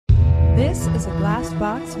This is a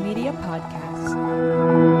Glassbox Media podcast.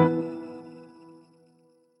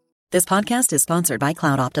 This podcast is sponsored by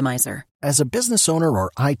Cloud Optimizer. As a business owner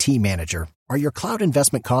or IT manager, are your cloud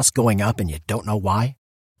investment costs going up and you don't know why?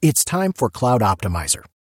 It's time for Cloud Optimizer.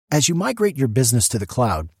 As you migrate your business to the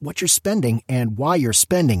cloud, what you're spending and why you're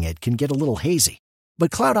spending it can get a little hazy.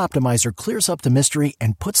 But Cloud Optimizer clears up the mystery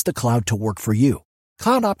and puts the cloud to work for you.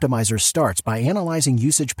 Cloud Optimizer starts by analyzing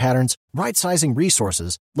usage patterns, right-sizing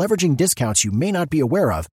resources, leveraging discounts you may not be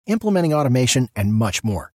aware of, implementing automation, and much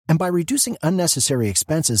more. And by reducing unnecessary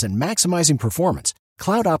expenses and maximizing performance,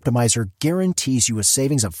 Cloud Optimizer guarantees you a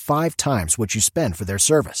savings of 5 times what you spend for their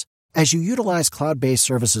service. As you utilize cloud-based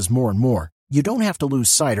services more and more, you don't have to lose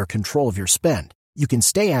sight or control of your spend. You can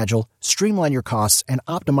stay agile, streamline your costs, and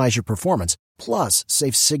optimize your performance, plus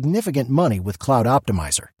save significant money with Cloud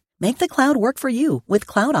Optimizer. Make the cloud work for you with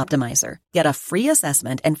Cloud Optimizer. Get a free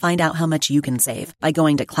assessment and find out how much you can save by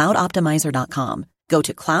going to cloudoptimizer.com. Go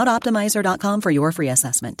to cloudoptimizer.com for your free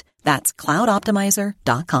assessment. That's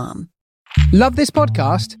cloudoptimizer.com. Love this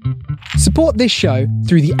podcast? Support this show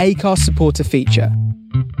through the Acast supporter feature.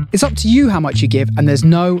 It's up to you how much you give, and there's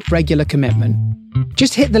no regular commitment.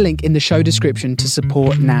 Just hit the link in the show description to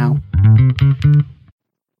support now.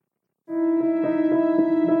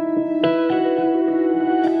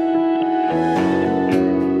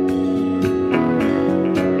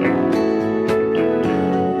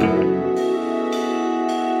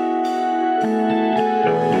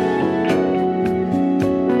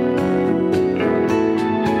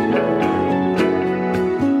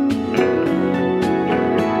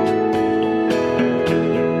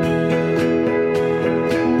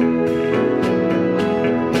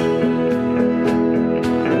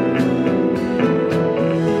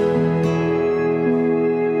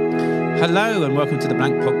 Hello and welcome to the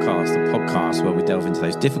Blank Podcast, the podcast where we delve into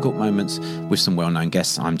those difficult moments with some well-known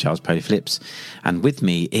guests. I'm Charles Paley Phillips, and with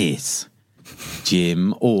me is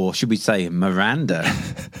Jim, or should we say Miranda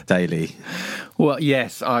Daly? Well,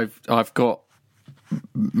 yes, I've got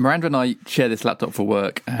Miranda and I share this laptop for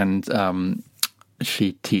work, and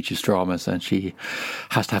she teaches dramas, and she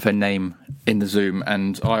has to have her name in the Zoom,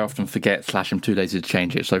 and I often forget / I'm too lazy to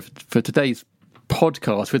change it. So for today's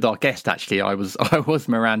podcast with our guest, actually, I was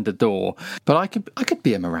Miranda Dorr, but I could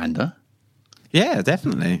be a Miranda. Yeah,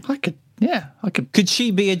 definitely. I could. Could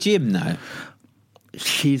she be a Jim though?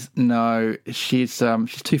 She's too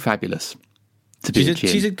fabulous to be a Jim.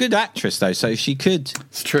 She's a good actress though, so she could.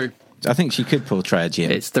 It's true. I think she could portray a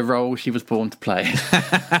Jim. It's the role she was born to play.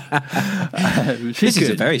 This is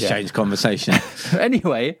a very strange conversation.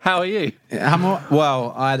 Anyway, how are you?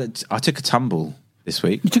 Well, I took a tumble this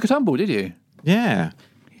week. You took a tumble, did you? Yeah.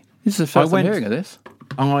 This is the first I'm hearing of this.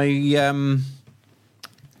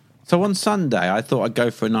 So on Sunday, I thought I'd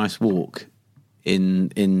go for a nice walk in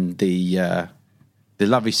the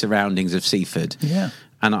lovely surroundings of Seaford. Yeah.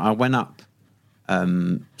 And I went up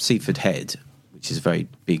Seaford Head, which is a very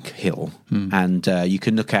big hill, and you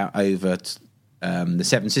can look out over the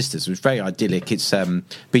Seven Sisters. It was very idyllic. It's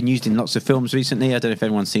been used in lots of films recently. I don't know if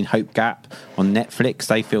anyone's seen Hope Gap on Netflix.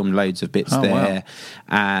 They filmed loads of bits there. Wow.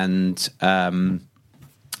 And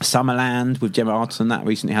Summerland with Gemma Arterton, that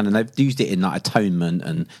recently had, and they've used it in like Atonement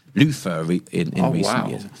and Luther in recent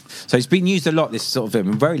years. So it's been used a lot, this sort of film.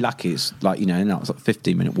 I'm very lucky. It's like, it's like a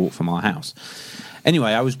 15-minute walk from our house.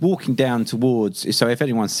 Anyway, I was walking down towards, so if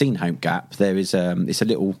anyone's seen Hope Gap, there is it's a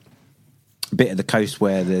little bit of the coast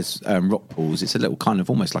where there's rock pools. It's a little kind of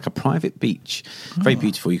almost like a private beach. Very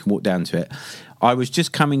beautiful. You can walk down to it. I was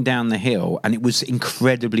just coming down the hill and it was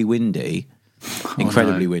incredibly windy.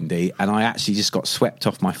 Windy, and I actually just got swept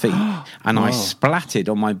off my feet and I splatted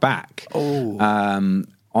on my back on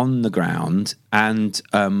the ground, and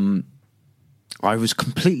I was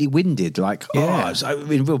completely winded, and I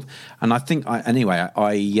think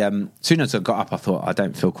soon as I got up, I thought I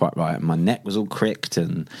don't feel quite right, and my neck was all cricked,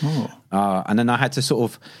 and then I had to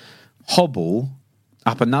sort of hobble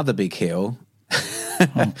up another big hill,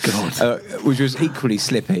 which was equally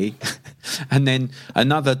slippy, and then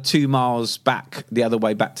another 2 miles back the other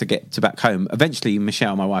way back to get back home. Eventually,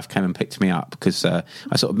 Michelle, my wife, came and picked me up because I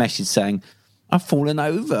sort of messaged saying, I've fallen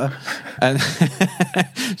over. And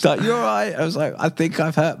it's like, you're all right? I was like, I think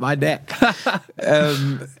I've hurt my neck.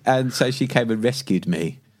 And so she came and rescued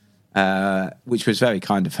me, which was very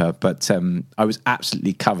kind of her. But I was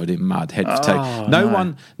absolutely covered in mud, head to toe.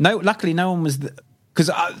 Luckily no one was... Because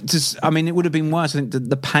it would have been worse, I think,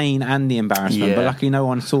 the pain and the embarrassment. Yeah. But luckily no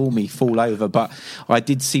one saw me fall over. But I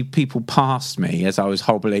did see people past me as I was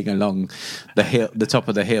hobbling along the top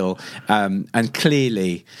of the hill. And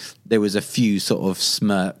clearly there was a few sort of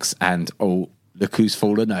smirks and, look who's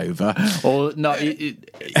fallen over. Or no,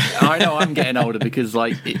 I know I'm getting older because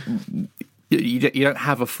you don't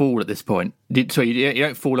have a fall at this point. So you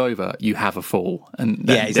don't fall over. You have a fall, and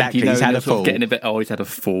yeah, exactly. He's had a fall. Getting a bit. Oh, he's had a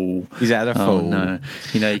fall. He's had a fall. Oh, no,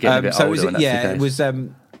 you're getting a bit older. It was.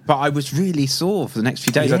 But I was really sore for the next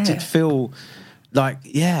few days. Yeah. I did feel like,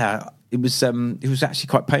 it was actually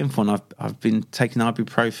quite painful, and I've been taking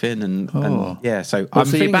ibuprofen and so I'm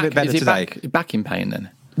feeling a bit better today. Back in pain then?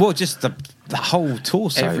 Well, just the whole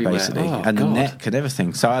torso Everywhere. basically, and the neck and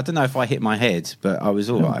everything. So I don't know if I hit my head, but I was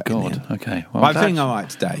all right. God, okay. Well, I'm feeling all right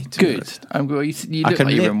today. Good. You look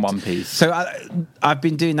like you're in one piece. So I've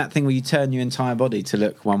been doing that thing where you turn your entire body to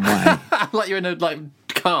look one way, like you're in a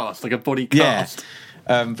cast, like a body cast. Yeah.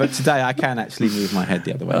 But today I can actually move my head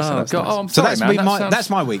the other way. So that's God. nice. I'm sorry, man. That's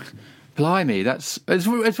my week. Blimey, it's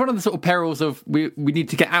one of the sort of perils of we need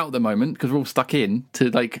to get out at the moment because we're all stuck in to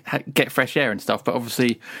get fresh air and stuff. But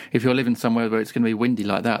obviously, if you're living somewhere where it's going to be windy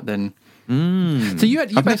like that, then so you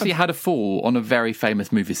basically had a fall on a very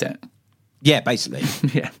famous movie set. Yeah, basically.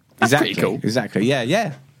 Yeah, that's exactly. Pretty cool. Exactly.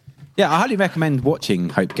 Yeah. I highly recommend watching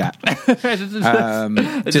Hope Gap.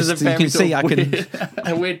 Just you can see I can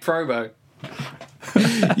a weird promo.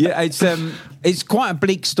 Yeah, it's quite a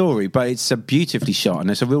bleak story, but it's beautifully shot,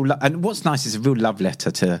 and it's a real. And what's nice is a real love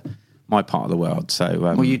letter to my part of the world. So,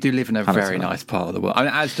 well, you do live in a very nice part of the world. I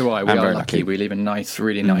mean, as do I. We are lucky. We live in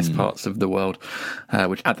really nice parts of the world,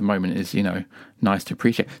 which at the moment is nice to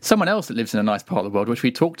appreciate. Someone else that lives in a nice part of the world, which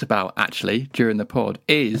we talked about actually during the pod,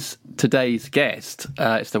 is today's guest.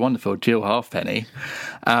 It's the wonderful Jill Halfpenny,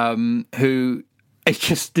 who. It's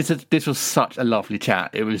just this was such a lovely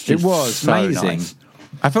chat. It was so amazing. Nice.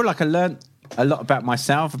 I feel like I learnt a lot about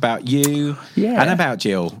myself, about you, and about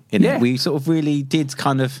Jill. It. We sort of really did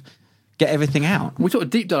kind of get everything out. We sort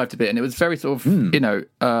of deep dived a bit, and it was very sort of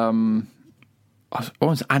almost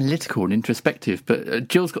analytical and introspective. But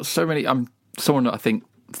Jill's got so many. I'm someone that I think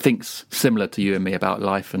thinks similar to you and me about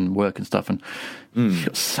life and work and stuff, and she's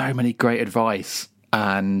got so many great advice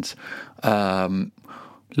and.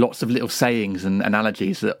 Lots of little sayings and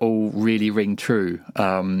analogies that all really ring true.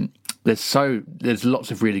 There's lots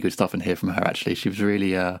of really good stuff in here from her. Actually, she was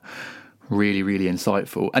really, really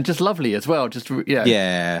insightful and just lovely as well. Just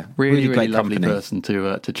really lovely company. Person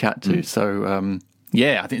to chat to. So I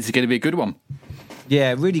think this is going to be a good one.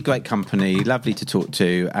 Yeah, really great company, lovely to talk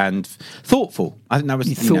to, and thoughtful. I think that was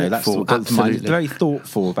that's what got to mind. Very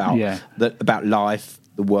thoughtful about life.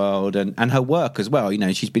 The world and her work as well.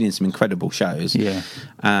 She's been in some incredible shows. Yeah,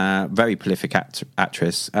 very prolific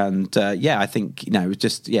actress, and I think it was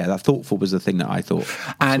just that thoughtful was the thing that I thought.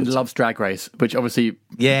 And loves Drag Race, which obviously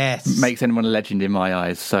makes anyone a legend in my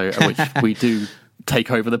eyes. So which we do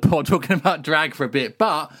take over the pod talking about drag for a bit,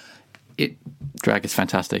 but drag is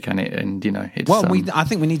fantastic, it's. Well, I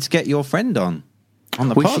think we need to get your friend on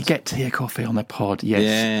the pod. We should get Tia Coffee on the pod.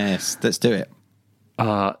 Yes, let's do it.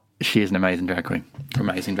 She is an amazing drag queen.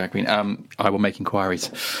 I will make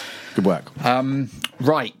inquiries. Good work.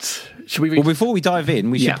 Right. Should we read... Well, before we dive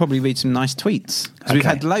in, we should probably read some nice tweets. Because we've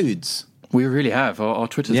had loads. We really have. Our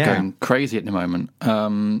Twitter's going crazy at the moment. Do you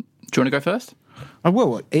want to go first? I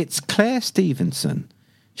will. It's Claire Stevenson.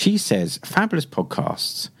 She says, fabulous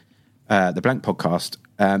podcasts. The Blank Podcast.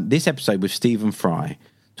 This episode with Stephen Fry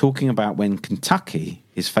talking about when Kentucky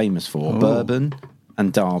is famous for bourbon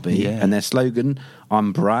and Derby, and their slogan,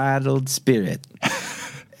 unbridled spirit.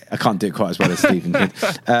 I can't do it quite as well as Stephen did.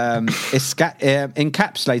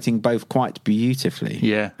 Encapsulating both quite beautifully.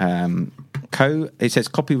 Yeah. It says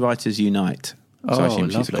copywriters unite. So I assume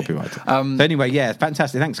she's a copywriter. So anyway,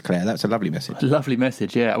 fantastic. Thanks, Claire. That's a lovely message. Lovely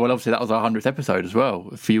message, yeah. Well, obviously that was our 100th episode as well,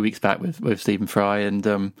 a few weeks back with Stephen Fry,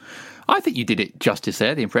 and I think you did it justice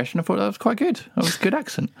there, the impression. I thought that was quite good. That was a good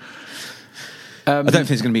accent. I don't think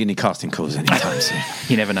there's going to be any casting calls anytime soon.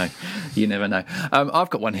 You never know. I've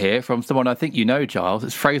got one here from someone I think you know, Giles.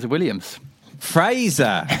 It's Fraser Williams.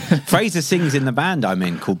 Fraser sings in the band I'm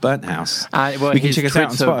in called Burnt House. You can check us out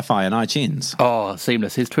on Spotify and iTunes. Oh,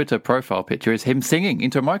 seamless. His Twitter profile picture is him singing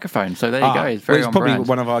into a microphone. So there you go. It's very on probably brand.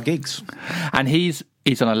 One of our gigs. And he's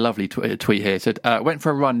on a lovely tweet here. Said, went for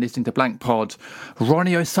a run listening to Blank Pod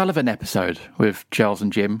Ronnie O'Sullivan episode with Giles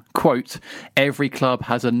and Jim. Quote, every club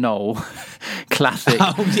has a knoll. Classic.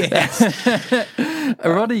 Oh, yes.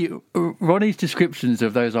 Ronnie's descriptions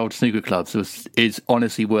of those old snooker clubs is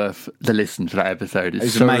honestly worth the listen to that episode.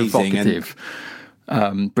 It's so amazing, evocative.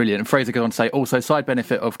 Brilliant. And Fraser goes on to say, also, side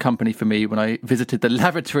benefit of company for me when I visited the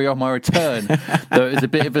lavatory on my return, though it was a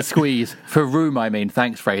bit of a squeeze. For room, I mean.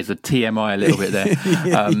 Thanks, Fraser. TMI a little bit there.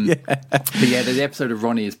 But the episode of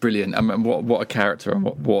Ronnie is brilliant. And what a character and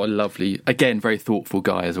what a lovely, again, very thoughtful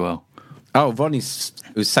guy as well. Oh, Ronnie's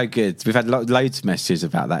it was so good. We've had loads of messages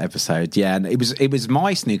about that episode. Yeah, and it was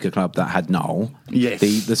my snooker club that had Noel. Yes,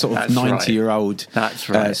 the sort of 90-year-old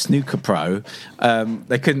snooker pro.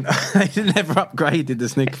 They couldn't. They never upgraded the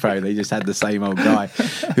snooker pro. They just had the same old guy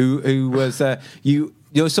who was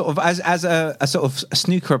you're sort of as a sort of a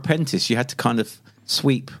snooker apprentice. You had to kind of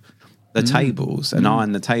sweep the tables and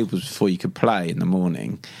iron the tables before you could play in the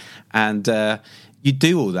morning, and. You'd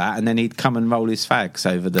do all that, and then he'd come and roll his fags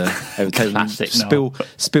over the table, and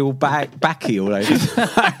spill backy all over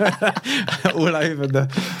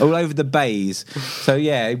all over the bays. So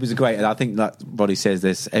yeah, it was great. And I think, like Roddy says,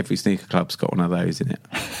 there's every snooker club's got one of those in it.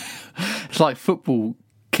 It's like football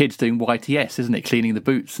kids doing YTS, isn't it? Cleaning the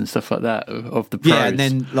boots and stuff like that of the pros. Yeah, and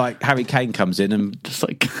then like Harry Kane comes in and just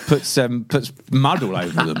like puts mud all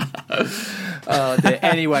over them. Oh, dear.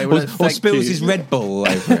 Anyway, well, or spills his Red Bull all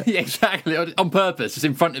over it. Yeah, exactly, on purpose, just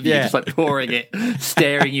in front of you, just like pouring it,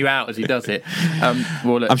 staring you out as he does it.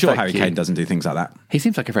 Look, I'm sure Harry Kane doesn't do things like that. He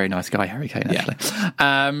seems like a very nice guy, Harry Kane, actually.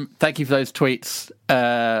 Yeah. Thank you for those tweets.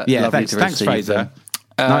 Thanks, Fraser.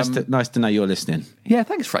 Nice to know you're listening. Yeah,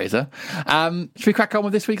 thanks, Fraser. Should we crack on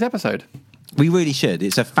with this week's episode? We really should.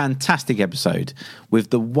 It's a fantastic episode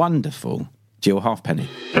with the wonderful Jill Halfpenny.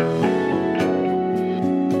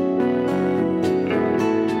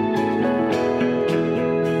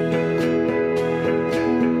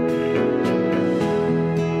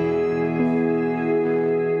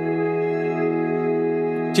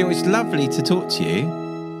 Jill, it's lovely to talk to you.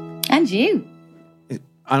 And you.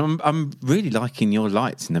 I'm really liking your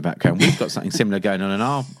lights in the background. We've got something similar going on in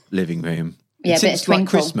our living room. Yeah, Since like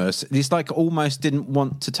Christmas, it's like almost didn't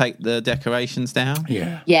want to take the decorations down.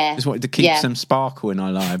 Yeah. Just wanted to keep some sparkle in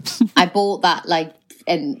our lives. I bought that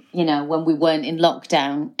when we weren't in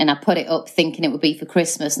lockdown, and I put it up thinking it would be for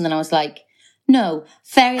Christmas, and then I was like, no,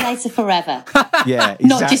 fairy lights are forever. Yeah, exactly.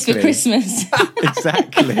 Not just for Christmas.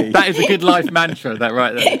 Exactly. That is a good life mantra, that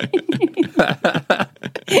right there.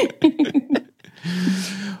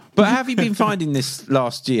 But how have you been finding this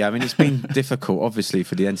last year? I mean, it's been difficult, obviously,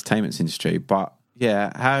 for the entertainment industry. But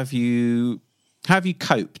yeah, how have you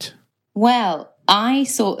coped? Well, I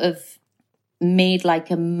sort of made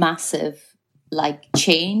like a massive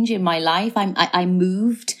change in my life. I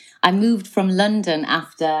moved from London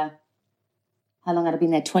after, how long had I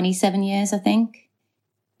been there? 27 years, I think.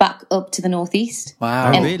 Back up to the northeast.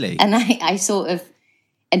 Wow, really?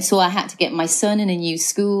 And so I had to get my son in a new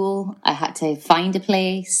school. I had to find a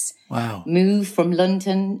place. Wow. Move from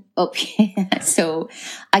London up here. So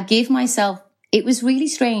I gave myself, it was really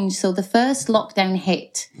strange. So the first lockdown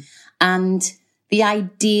hit, and the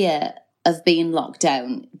idea of being locked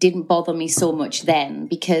down didn't bother me so much then,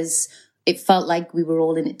 because it felt like we were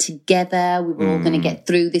all in it together. We were all going to get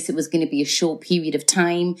through this. It was going to be a short period of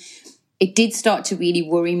time. It did start to really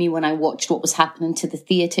worry me when I watched what was happening to the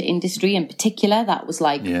theatre industry in particular. That was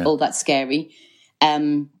like, oh, that's scary.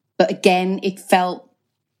 But again, it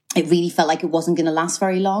really felt like it wasn't going to last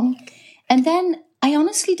very long. And then I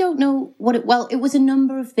honestly don't know it was a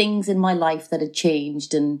number of things in my life that had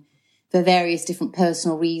changed, and for various different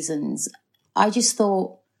personal reasons. I just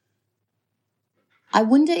thought, I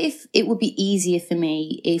wonder if it would be easier for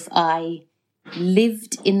me if I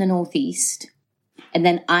lived in the Northeast and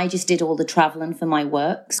then I just did all the traveling for my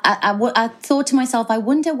work. I thought to myself, I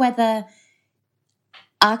wonder whether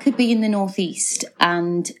I could be in the Northeast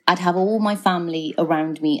and I'd have all my family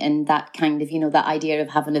around me, and that kind of, that idea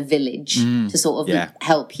of having a village to sort of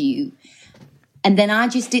help you. And then I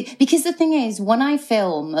just did, because the thing is, when I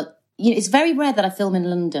film, it's very rare that I film in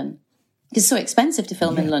London. It's so expensive to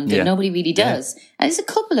film in London. Yeah. Nobody really does. Yeah. And there's a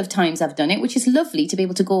couple of times I've done it, which is lovely to be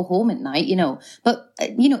able to go home at night, But,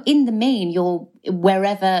 in the main, you're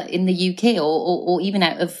wherever in the UK or even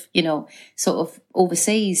out of, sort of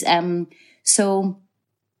overseas. So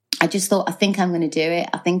I just thought, I think I'm going to do it.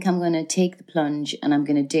 I think I'm going to take the plunge and I'm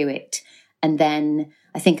going to do it. And then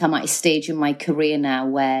I think I'm at a stage in my career now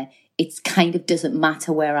where it kind of doesn't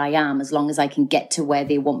matter where I am as long as I can get to where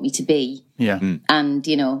they want me to be. Yeah. And,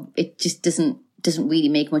 it just doesn't really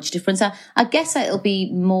make much difference. I guess it'll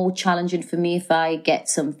be more challenging for me if I get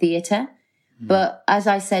some theatre. But as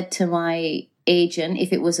I said to my agent,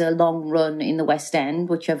 if it was a long run in the West End,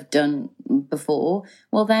 which I've done before,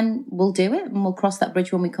 well, then we'll do it and we'll cross that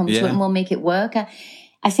bridge when we come to it and we'll make it work.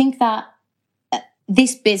 I think that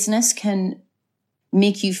this business can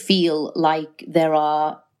make you feel like there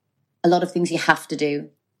are a lot of things you have to do.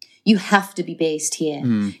 You have to be based here.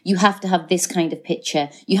 You have to have this kind of picture.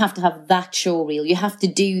 You have to have that show reel. You have to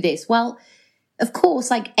do this. Well, of course,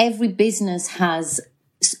 like every business has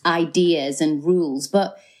ideas and rules,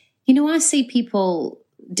 but, I see people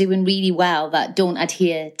doing really well that don't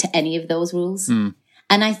adhere to any of those rules. And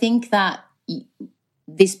I think that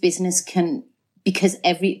this business can, because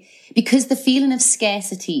the feeling of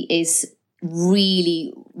scarcity is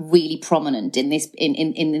really, really prominent in this in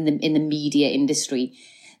the media industry,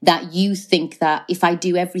 that you think that if I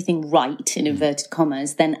do everything right, in inverted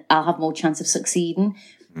commas, then I'll have more chance of succeeding.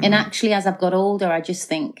 And actually, as I've got older, I just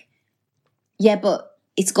think, yeah, but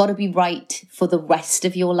it's got to be right for the rest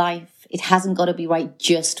of your life. It hasn't got to be right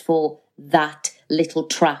just for that little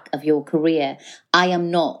track of your career. I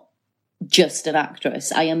am not just an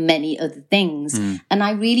actress. I am many other things. And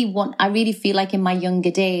I really feel like in my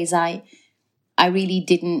younger days, I really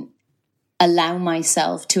didn't allow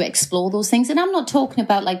myself to explore those things. And I'm not talking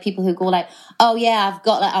about like people who go like, oh yeah,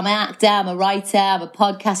 I'm an actor, I'm a writer, I'm a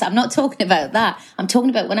podcaster. I'm not talking about that. I'm talking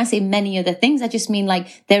about, when I say many other things, I just mean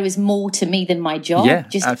like there is more to me than my job,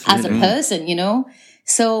 just absolutely. As a person, you know?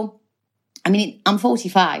 So, I mean, I'm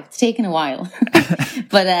 45. It's taken a while.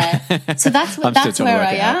 But so that's where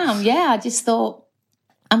I am. Yeah, I just thought,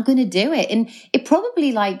 I'm going to do it. And it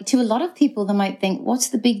probably, like, to a lot of people, they might think, what's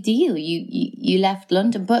the big deal? You left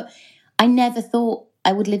London. But I never thought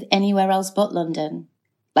I would live anywhere else but London.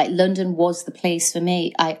 Like, London was the place for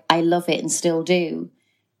me. I love it and still do.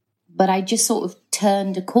 But I just sort of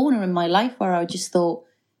turned a corner in my life where I just thought,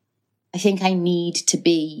 I think I need to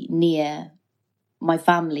be near my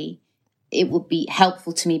family. It would be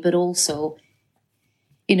helpful to me, but also,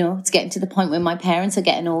 you know, it's getting to the point where my parents are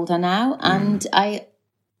getting older now. And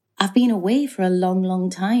I've been away for a long, long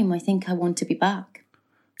time. I think I want to be back.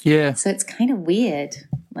 Yeah. So it's kind of weird.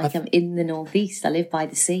 Like, I'm in the northeast. I live by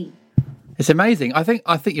the sea. It's amazing. I think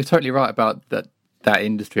you're totally right about that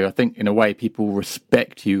industry. I think in a way people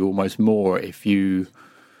respect you almost more if you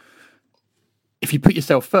put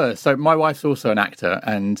yourself first. So my wife's also an actor,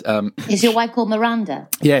 and is your wife called Miranda?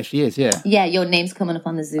 Yeah, she is. Yeah. Yeah, your name's coming up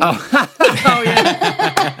on the Zoom. Oh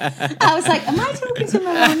yeah. I was like, am I talking to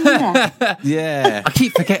Miranda? Yeah. I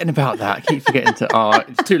keep forgetting about that. I keep forgetting to. Oh,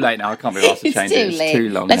 it's too late now. I can't be asked to change it. It's too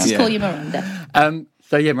long. Let's now. just call you Miranda.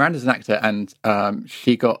 So yeah, Miranda's an actor, and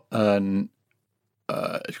she got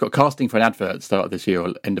casting for an advert at the start of this year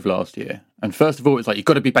or end of last year. And first of all, it's like, you've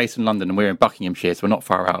got to be based in London, and we're in Buckinghamshire, so we're not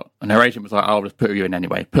far out. And her agent was like, I'll just put you in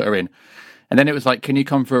anyway, put her in. And then it was like, can you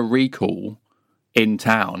come for a recall in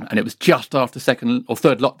town? And it was just after second or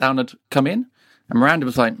third lockdown had come in. And Miranda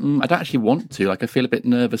was like, I don't actually want to. Like, I feel a bit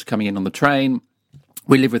nervous coming in on the train.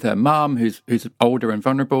 We live with her mum, who's older and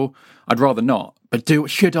vulnerable. I'd rather not. But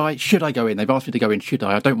should I go in? They've asked me to go in. Should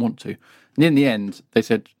I? I don't want to. And in the end,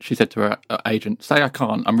 she said to her agent, say I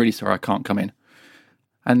can't. I'm really sorry, I can't come in.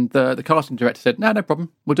 And the casting director said, no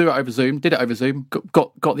problem. We'll do it over Zoom. Did it over Zoom.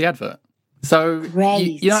 Got the advert. So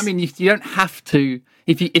you know what I mean. You don't have to.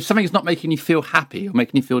 If something's not making you feel happy or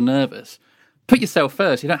making you feel nervous, put yourself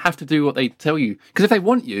first. You don't have to do what they tell you, because if they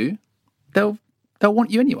want you, they'll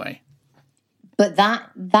want you anyway. But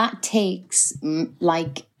that takes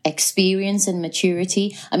like experience and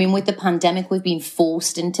maturity. I mean, with the pandemic, we've been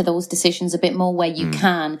forced into those decisions a bit more, where you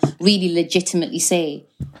can really legitimately say,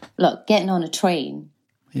 look, getting on a train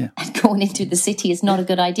and going into the city is not a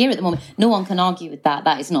good idea at the moment. No one can argue with that.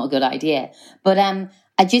 That is not a good idea. But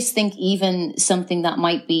I just think even something that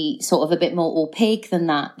might be sort of a bit more opaque than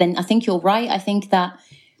that, then I think you're right. I think that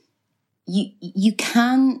you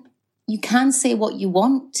can say what you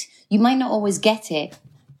want. You might not always get it,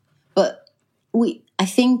 but I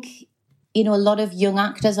think, you know, a lot of young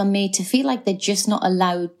actors are made to feel like they're just not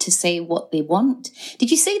allowed to say what they want. Did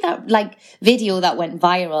you see that like video that went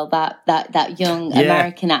viral? That young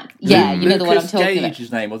American actor. Yeah, you know the one I'm talking about. His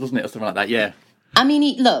name was, wasn't it, or something like that? Yeah. I mean,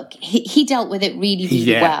 he dealt with it really,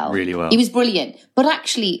 really well. Really well. He was brilliant. But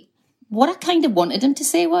actually, what I kind of wanted him to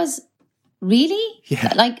say was, really?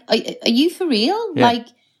 Yeah. Like, are you for real? Yeah. Like,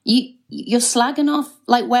 you're slagging off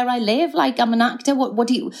like where I live. Like, I'm an actor. What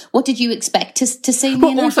did you expect to see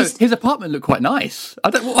me? Well, also, his apartment looked quite nice.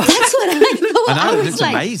 That's what I thought. I know, it looks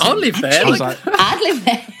amazing. I'll live there. I'd live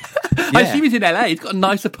there. I assume he's in LA. He's got a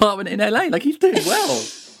nice apartment in LA. Like, he's doing well.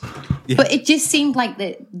 Yeah. But it just seemed like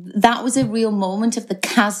that was a real moment of the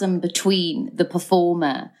chasm between the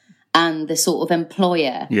performer and the sort of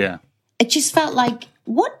employer. Yeah. It just felt like,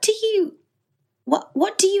 what do you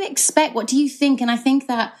expect? What do you think? And I think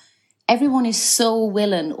that everyone is so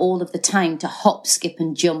willing all of the time to hop, skip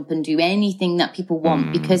and jump and do anything that people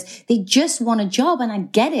want because they just want a job. And I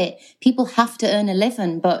get it. People have to earn a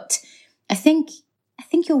living. But I think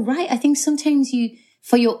you're right. I think sometimes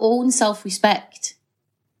for your own self-respect,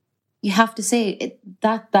 you have to say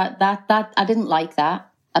that I didn't like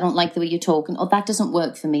that. I don't like the way you're talking. Oh, that doesn't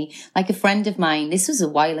work for me. Like a friend of mine, this was a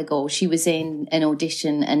while ago. She was in an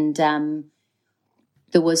audition and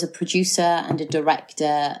there was a producer and a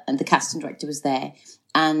director, and the casting director was there.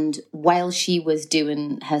 And while she was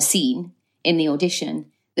doing her scene in the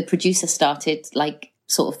audition, the producer started like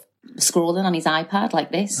sort of scrolling on his iPad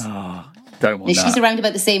like this. Oh, don't want and that. She's around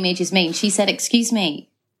about the same age as me. And she said, "Excuse me,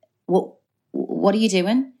 what are you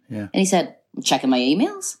doing?" Yeah. And he said, "I'm checking my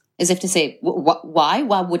emails." As if to say, why?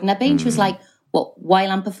 Why wouldn't I be? And she was like, "Well,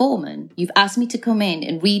 while I'm performing, you've asked me to come in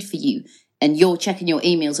and read for you, and you're checking your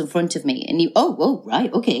emails in front of me." And you, oh,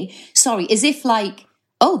 right, okay. Sorry. As if like,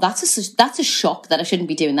 oh, that's a shock that I shouldn't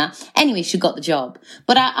be doing that. Anyway, she got the job.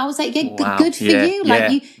 But I was like, yeah, good for you.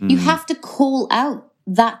 Like you have to call out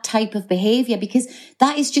that type of behaviour, because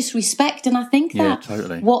that is just respect. And I think that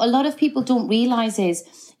what a lot of people don't realise is,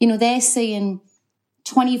 they're seeing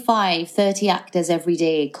 25, 30 actors every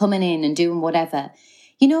day coming in and doing whatever.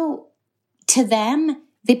 To them,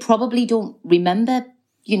 they probably don't remember,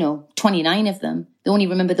 29 of them. They only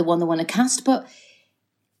remember the one they want to cast. But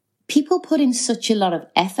people put in such a lot of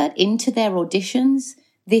effort into their auditions.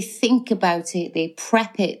 They think about it, they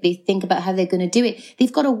prep it, they think about how they're going to do it.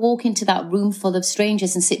 They've got to walk into that room full of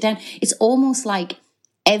strangers and sit down. It's almost like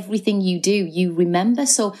everything you do, you remember.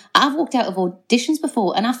 So I've walked out of auditions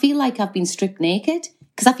before and I feel like I've been stripped naked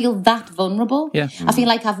because I feel that vulnerable. Yeah. I feel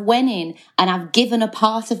like I've went in and I've given a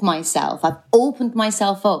part of myself. I've opened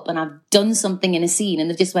myself up and I've done something in a scene and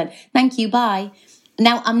they've just went, "Thank you, bye."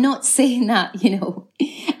 Now, I'm not saying that,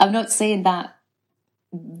 I'm not saying that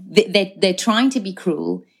they're trying to be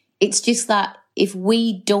cruel. It's just that if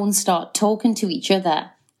we don't start talking to each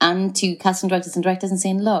other and to casting directors and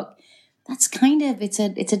saying, look, that's kind of, it's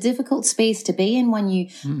a difficult space to be in when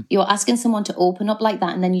you're asking someone to open up like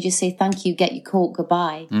that and then you just say, "Thank you, get your coat,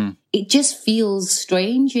 goodbye." It just feels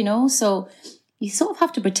strange, So you sort of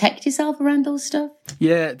have to protect yourself around those stuff.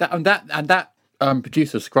 Yeah, that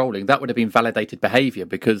producer scrolling, that would have been validated behaviour,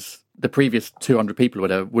 because the previous 200 people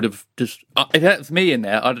would have just, if that was me in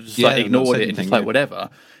there, I'd have just ignored it and just whatever.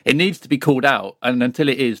 It needs to be called out, and until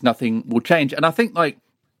it is, nothing will change. And I think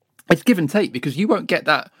it's give and take, because you won't get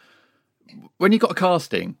that when you've got a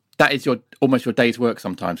casting. That is almost your day's work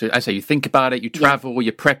sometimes. So I say you think about it, you travel,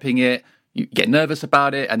 you're prepping it, you get nervous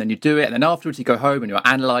about it, and then you do it, and then afterwards you go home and you're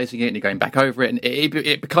analysing it and you're going back over it, and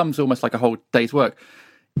it becomes almost like a whole day's work.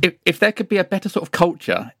 If there could be a better sort of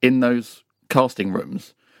culture in those casting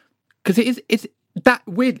rooms, because it's that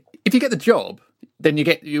weird. If you get the job, then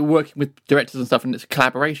you're working with directors and stuff, and it's a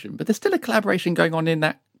collaboration. But there's still a collaboration going on in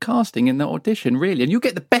that casting, in the audition, really, and you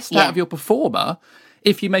get the best out of your performer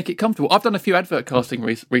if you make it comfortable. I've done a few advert casting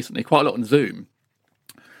recently, quite a lot on Zoom.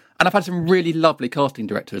 And I've had some really lovely casting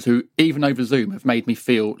directors who, even over Zoom, have made me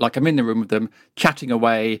feel like I'm in the room with them, chatting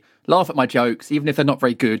away, laugh at my jokes, even if they're not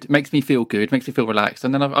very good. It makes me feel good, makes me feel relaxed.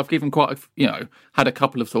 And then I've given had a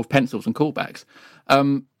couple of sort of pencils and callbacks.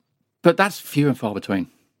 But that's few and far between.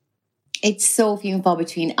 It's so few and far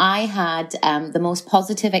between. I had the most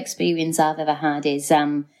positive experience I've ever had is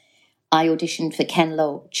I auditioned for Ken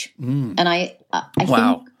Loach. And I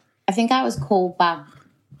think I was called back.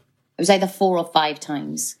 It was either 4 or 5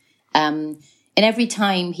 times. And every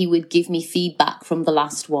time he would give me feedback from the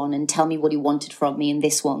last one and tell me what he wanted from me in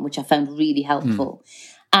this one, which I found really helpful.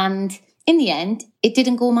 And in the end, it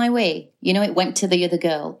didn't go my way. It went to the other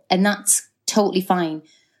girl, and that's totally fine.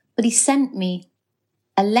 But he sent me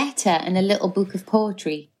a letter and a little book of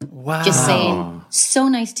poetry. Wow. Just saying, "So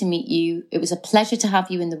nice to meet you. It was a pleasure to have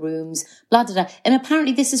you in the rooms, blah, blah, blah." And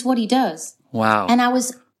apparently this is what he does. Wow. And I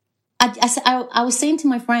was saying to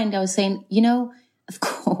my friend, of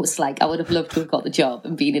course, I would have loved to have got the job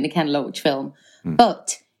and been in a Ken Loach film.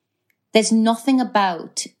 But there's nothing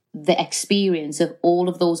about the experience of all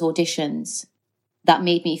of those auditions that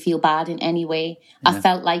made me feel bad in any way. Yeah. I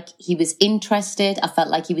felt like he was interested. I felt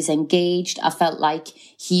like he was engaged. I felt like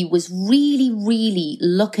he was really, really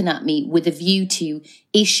looking at me with a view to,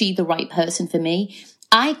 is she the right person for me?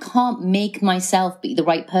 I can't make myself be the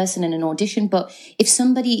right person in an audition, but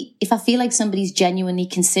if I feel like somebody's genuinely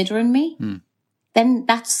considering me, then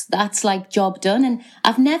that's like job done. And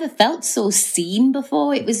I've never felt so seen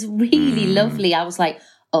before. It was really lovely. I was like,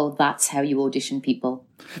 oh, that's how you audition people.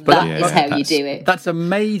 That is how you do it. That's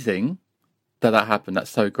amazing that happened. That's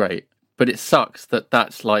so great. But it sucks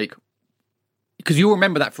that's like, because you'll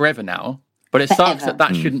remember that forever now. But it sucks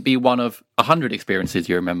that shouldn't be one of 100 experiences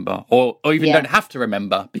you remember, or even don't have to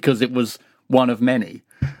remember because it was one of many.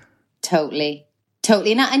 Totally.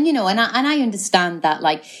 Totally. And I understand that,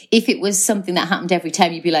 like, if it was something that happened every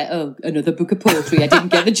time, you'd be like, oh, another book of poetry. I didn't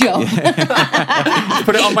get the job.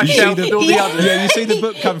 Put it on my shelf with all the others. Yeah, you see the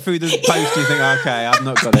book come through the post, you think, okay, I've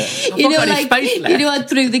not got it.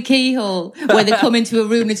 Through the keyhole, where they come into a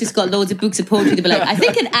room and it's just got loads of books of poetry, they'll be like, I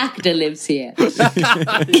think an actor lives here.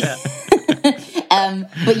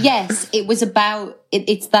 But yes, it was about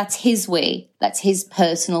that's his way. That's his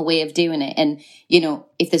personal way of doing it. And,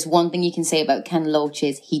 if there's one thing you can say about Ken Loach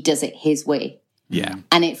is he does it his way. Yeah.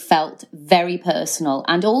 And it felt very personal.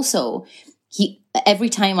 And also, every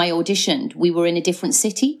time I auditioned, we were in a different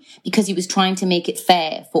city because he was trying to make it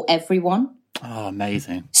fair for everyone. Oh,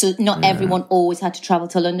 amazing. So not everyone always had to travel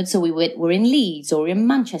to London. So we were in Leeds or in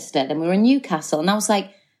Manchester, then we were in Newcastle. And I was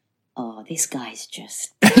like, oh, this guy's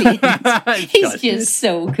just brilliant. He's just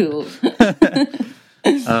so cool.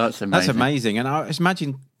 That's amazing. That's amazing. And I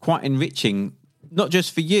imagine quite enriching, not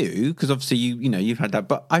just for you, because obviously you've had that,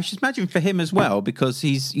 but I should imagine for him as well, because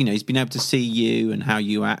he's been able to see you and how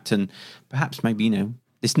you act, and perhaps maybe,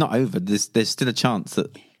 it's not over. There's still a chance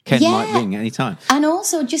that Ken might ring any time. And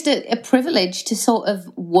also just a privilege to sort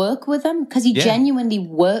of work with him, because he genuinely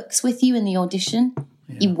works with you in the audition.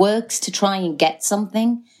 Yeah. He works to try and get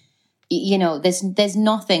something. There's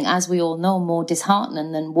nothing, as we all know, more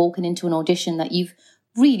disheartening than walking into an audition that you've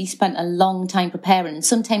really spent a long time preparing. And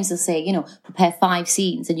sometimes they'll say, prepare 5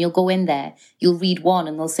 scenes, and you'll go in there, you'll read one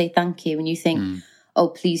and they'll say thank you. And you think, oh,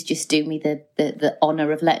 please just do me the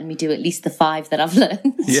honour of letting me do at least the 5 that I've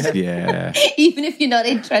learned. Yeah. Even if you're not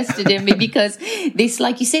interested in me, because this,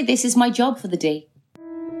 like you said, this is my job for the day.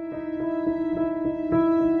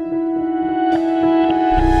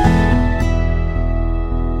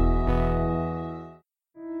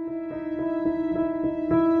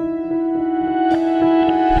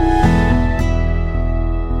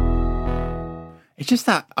 It's just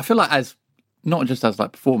that I feel like not just as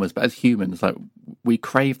like performers, but as humans, like we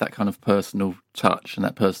crave that kind of personal touch and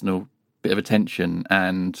that personal bit of attention,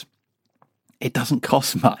 and it doesn't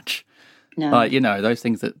cost much. No. Like, those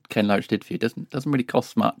things that Ken Loach did for you doesn't really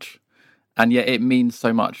cost much, and yet it means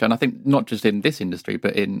so much. And I think not just in this industry,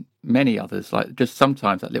 but in many others, like just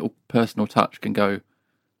sometimes that little personal touch can go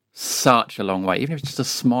such a long way, even if it's just a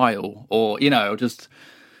smile or just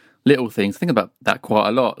little things. Think about that quite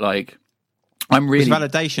a lot. Like, it's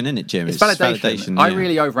validation, isn't it, Jim? It's validation. I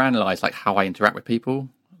really overanalyze like how I interact with people.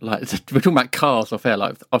 Like, we're talking about cars off air.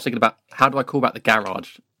 Like, I was thinking about how do I call back the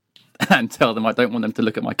garage and tell them I don't want them to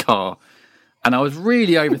look at my car. And I was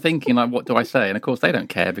really overthinking, like, what do I say? And of course, they don't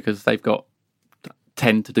care because they've got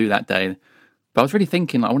 10 to do that day. But I was really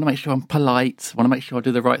thinking, like, I want to make sure I'm polite. I want to make sure I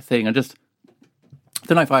do the right thing. I don't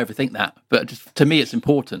know if I overthink that, but just to me, it's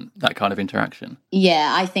important, that kind of interaction.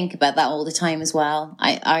 Yeah, I think about that all the time as well.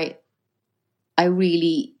 I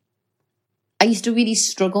used to really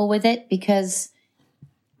struggle with it because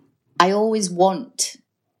I always want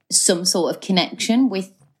some sort of connection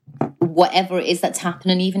with whatever it is that's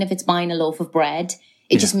happening, even if it's buying a loaf of bread.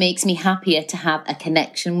 It just makes me happier to have a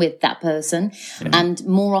connection with that person. Yeah. And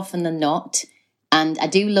more often than not, and I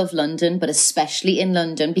do love London, but especially in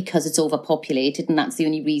London because it's overpopulated, and that's the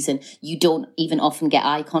only reason you don't even often get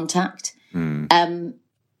eye contact.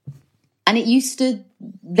 And it used to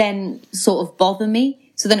then sort of bother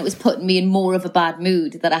me. So then it was putting me in more of a bad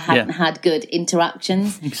mood that I hadn't had good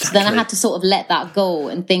interactions. Exactly. So then I had to sort of let that go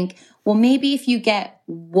and think, well, maybe if you get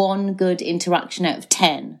one good interaction out of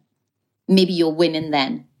 10, maybe you're winning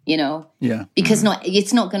then, Yeah. Because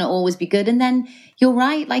it's not going to always be good. And then you're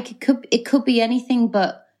right, like it could be anything,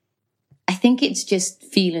 but I think it's just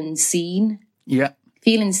feeling seen. Yeah.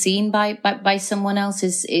 Feeling seen by someone else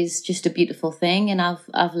is just a beautiful thing. And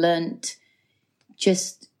I've learned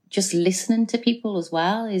just listening to people as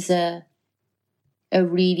well is a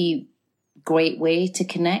really great way to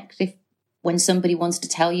connect. When somebody wants to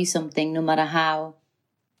tell you something, no matter how,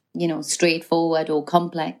 straightforward or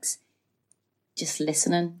complex, just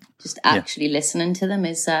listening, actually listening to them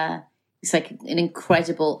is it's like an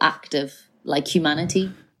incredible act of like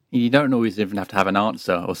humanity. You don't always even have to have an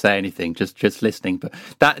answer or say anything, just listening. But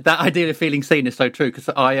that idea of feeling seen is so true, because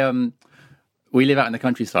we live out in the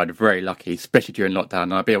countryside. We're very lucky, especially during lockdown.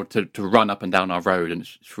 And I'd be able to run up and down our road, and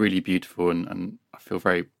it's really beautiful, and I feel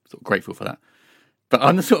very sort of grateful for that. But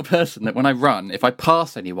I'm the sort of person that when I run, if I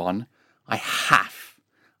pass anyone, I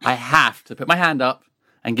have to put my hand up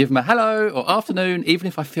and give them a hello or afternoon, even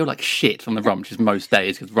if I feel like shit on the run, which is most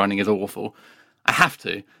days because running is awful. I have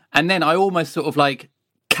to. And then I almost sort of like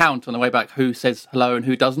count on the way back who says hello and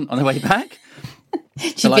who doesn't on the way back.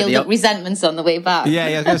 Did you build up resentments on the way back? Yeah,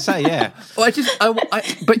 I was going to say, yeah. Well,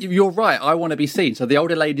 but you're right. I want to be seen. So the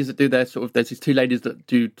older ladies that do there's these two ladies that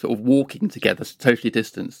do sort of walking together, socially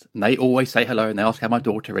distanced, and they always say hello and they ask how my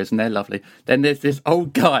daughter is, and they're lovely. Then there's this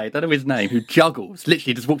old guy, I don't know his name, who juggles,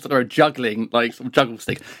 literally just walks on the road juggling, like sort of juggle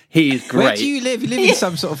stick. He is great. Where do you live? You live in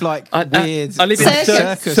some sort of like weird I live in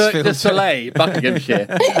circus Cirque du Soleil, Buckinghamshire.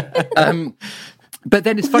 But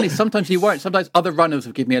then it's funny, sometimes you won't. Sometimes other runners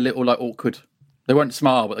will give me a little like awkward. They won't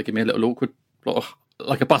smile, but they give me a little awkward,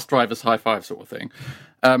 like a bus driver's high five sort of thing.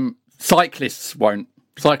 Cyclists won't.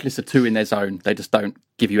 Cyclists are too in their zone. They just don't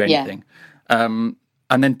give you anything. And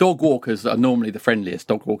then dog walkers are normally the friendliest.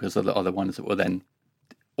 Dog walkers are the ones that will then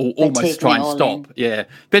almost try and stop. In. Yeah.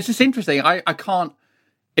 But it's just interesting. I can't,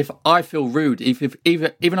 if I feel rude,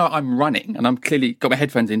 even though I'm running and I'm clearly got my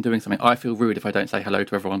headphones in doing something, I feel rude if I don't say hello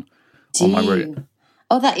to everyone on my route.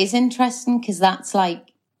 Oh, that is interesting because that's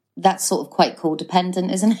sort of quite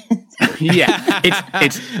codependent, isn't it? Yeah,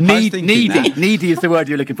 it's needy. Needy is the word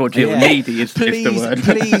you're looking for, Jill. Yeah. Needy is the word.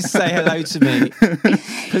 Please say hello to me.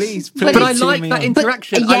 Please. But I like that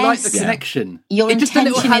interaction. I like the connection. Your intention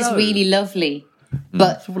is really lovely.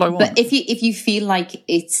 But if you feel like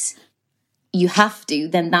you have to,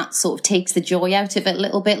 then that sort of takes the joy out of it a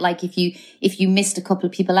little bit. Like if you missed a couple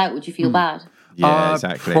of people out, would you feel bad? Yeah,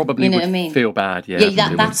 exactly. Probably would feel bad.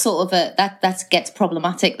 Yeah, that's sort of that gets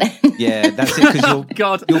problematic then. Yeah, that's it. Because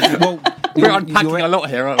God, we're unpacking a lot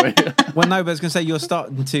here, aren't we? Well, no, but I was going to say you're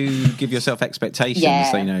starting to give yourself expectations.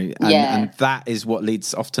 So, and that is what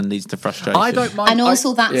often leads to frustration. I don't mind, and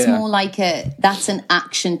also that's more like that's an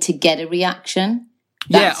action to get a reaction.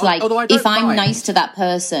 That's like if I'm nice to that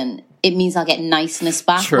person, it means I'll get niceness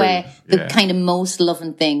back. True. Where the kind of most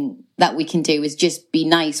loving thing that we can do is just be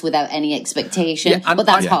nice without any expectation. But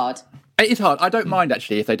that's hard. It is hard. I don't mind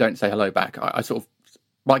actually if they don't say hello back. I sort of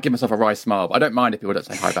might give myself a wry smile, but I don't mind if people don't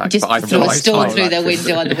say hi back. Just throw a stone through their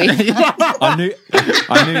window on the way.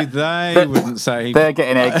 I knew they wouldn't say. They're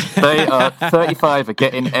getting eggs. They are 35 are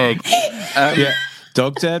getting eggs.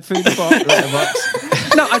 Dog turd through the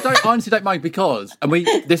box. No, I honestly don't mind because,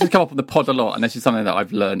 this has come up on the pod a lot, and this is something that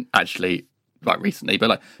I've learned actually like recently. But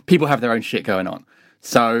like people have their own shit going on.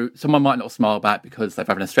 So someone might not smile back because they're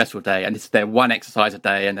having a stressful day and it's their one exercise a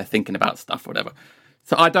day and they're thinking about stuff or whatever.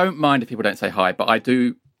 So I don't mind if people don't say hi, but I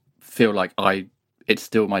do feel like it's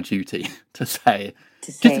still my duty to say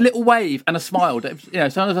just a little wave and a smile.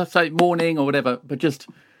 Sometimes I say morning or whatever, but it's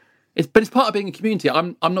part of being a community.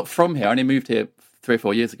 I'm not from here. I only moved here 3 or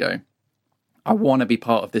 4 years ago. I want to be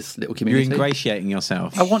part of this little community. You're ingratiating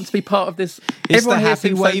yourself. I want to be part of this. It's the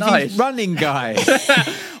happy, wavy running guy.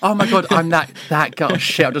 Oh my God, I'm that guy. Oh,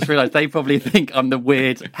 shit, I just realised they probably think I'm the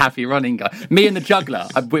weird, happy running guy. Me and the juggler,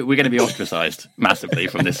 we're going to be ostracised massively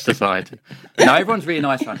from this society. No, everyone's really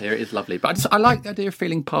nice around here. It is lovely. But I like the idea of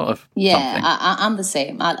feeling part of something. I'm the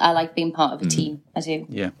same. I like being part of a team. I do.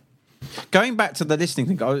 Yeah. Going back to the listening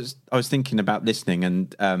thing, I was thinking about listening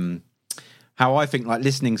and how I think like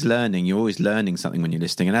listening's learning. You're always learning something when you're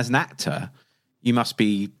listening. And as an actor, you must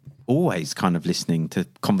be always kind of listening to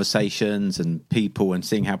conversations and people and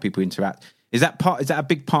seeing how people interact. Is that a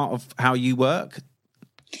big part of how you work?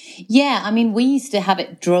 Yeah, I mean, we used to have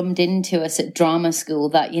it drummed into us at drama school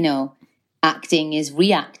that, acting is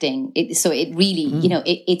reacting. So it really,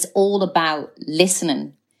 it's all about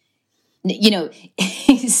listening. You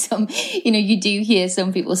do hear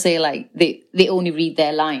some people say like they only read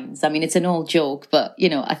their lines. I mean, it's an old joke, but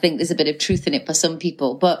I think there's a bit of truth in it for some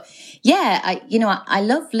people. But yeah, I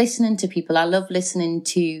love listening to people. I love listening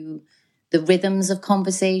to the rhythms of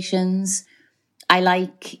conversations. I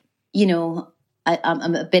like,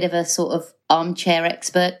 I'm a bit of a sort of armchair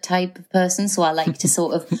expert type of person, so I like to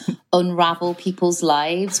sort of unravel people's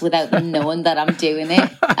lives without them knowing that I'm doing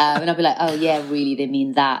it. And I'll be like, oh yeah, really, they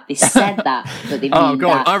mean that. They said that, but they mean oh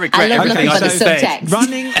God, that. I regret love everything looking I for the just said. subtext.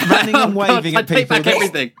 Running and waving at people. I take back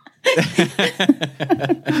everything.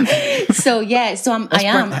 So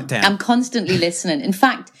I'm constantly listening. In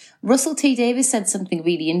fact, Russell T Davies said something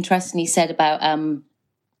really interesting. He said about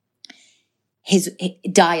his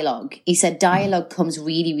dialogue. He said dialogue comes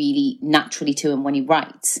really, really naturally to him when he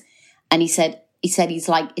writes. And he said he's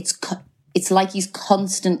like it's like he's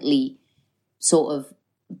constantly sort of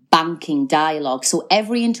banking dialogue. So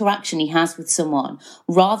every interaction he has with someone,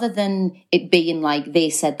 rather than it being like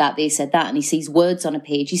they said that, and he sees words on a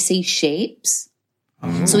page, he sees shapes.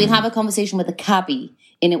 So he'll have a conversation with a cabbie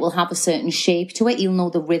and it will have a certain shape to it. He'll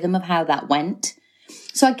know the rhythm of how that went.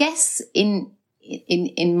 So I guess in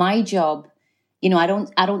my job, I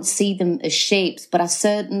don't see them as shapes, but I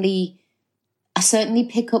certainly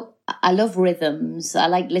pick up. I love rhythms. I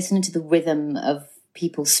like listening to the rhythm of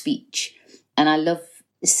people's speech, and I love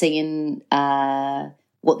seeing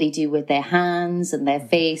what they do with their hands and their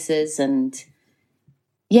faces, and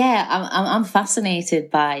yeah, I'm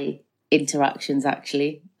fascinated by interactions.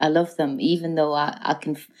 Actually, I love them, even though I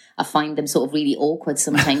find them sort of really awkward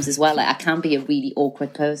sometimes as well. Like, I can be a really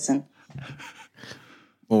awkward person.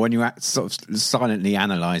 Or when you're sort of silently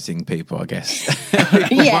analysing people, I guess.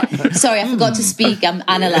 Yeah, sorry, I forgot to speak. I'm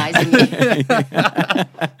analysing you.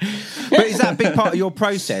 But is that a big part of your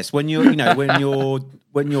process when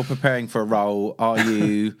when you're preparing for a role?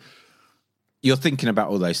 You're thinking about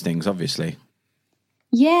all those things, obviously.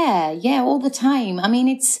 Yeah, all the time. I mean,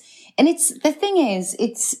 it's the thing is,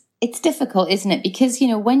 it's difficult, isn't it? Because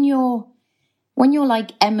when you're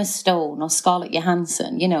like Emma Stone or Scarlett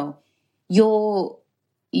Johansson, you're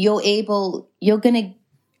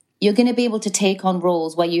gonna be able to take on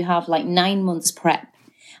roles where you have like 9 months prep,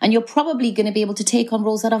 and you're probably going to be able to take on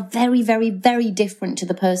roles that are very, very, very different to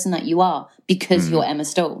the person that you are because you're Emma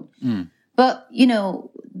Stone. But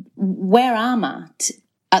where I'm at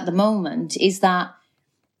the moment is that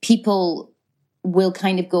people will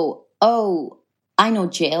kind of go, oh, I know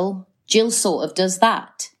Jill sort of does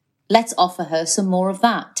that, let's offer her some more of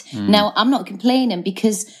that. Now, I'm not complaining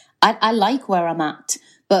because I like where I'm at.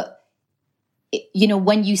 But,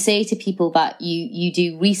 when you say to people that you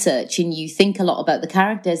do research and you think a lot about the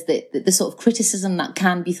characters, the sort of criticism that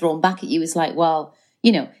can be thrown back at you is like, well,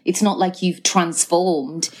 it's not like you've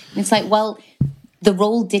transformed. And it's like, well, the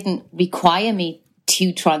role didn't require me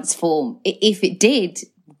to transform. If it did,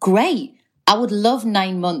 great. I would love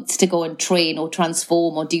 9 months to go and train or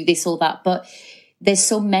transform or do this or that. But there's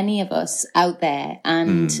so many of us out there.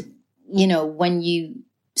 And, when you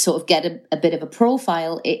sort of get a bit of a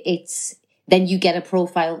profile, then you get a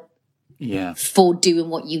profile for doing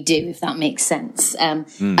what you do, if that makes sense.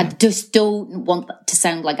 I just don't want to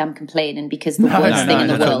sound like I'm complaining, because the worst thing in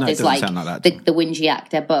the world is like the whingy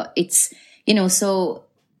actor. But it's,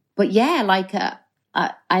 but yeah, like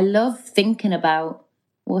I love thinking about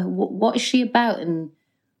what is she about, and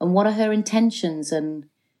what are her intentions, and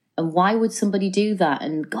why would somebody do that?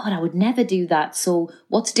 And God, I would never do that. So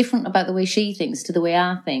what's different about the way she thinks to the way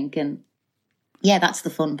I think? And yeah, that's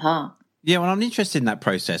the fun part. Yeah, well, I'm interested in that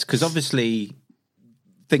process, because obviously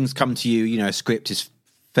things come to you, a script is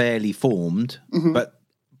fairly formed, but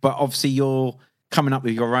obviously you're coming up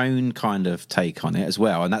with your own kind of take on it as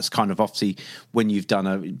well. And that's kind of obviously when you've done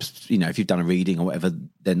if you've done a reading or whatever,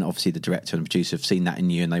 then obviously the director and producer have seen that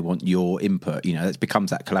in you and they want your input, it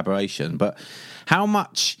becomes that collaboration. But how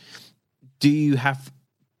much do you have,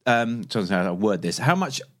 trying to say how to word this, how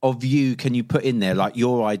much of you can you put in there, like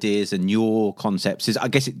your ideas and your concepts? I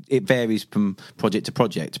guess it varies from project to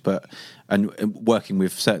project, and working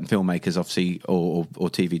with certain filmmakers, obviously, or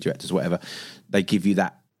TV directors, whatever, they give you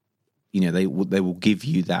that, they will give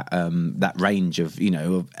you that that range of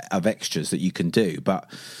of extras that you can do.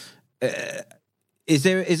 But is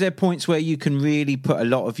there points where you can really put a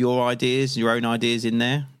lot of your own ideas in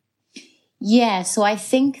there? Yeah, so I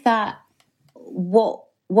think that what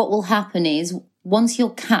will happen is, once you're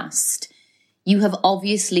cast, you have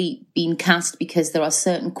obviously been cast because there are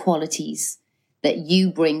certain qualities that you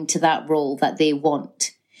bring to that role that they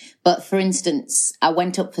want. But for instance, I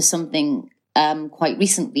went up for something quite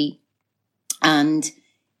recently, and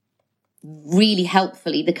really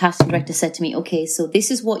helpfully, the casting director said to me, okay, so this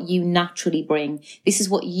is what you naturally bring. This is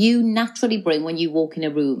what you naturally bring when you walk in a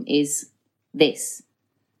room, is this.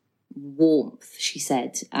 Warmth, she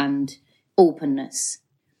said, and openness.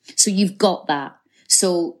 So you've got that.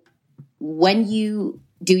 So when you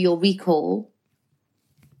do your recall,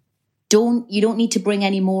 you don't need to bring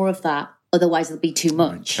any more of that, otherwise it'll be too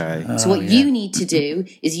much. Okay. So what you need to do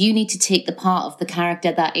is you need to take the part of the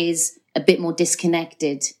character that is a bit more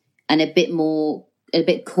disconnected and a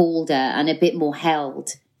bit colder and a bit more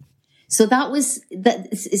held. So does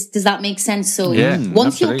that make sense? So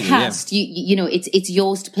once you're cast, it's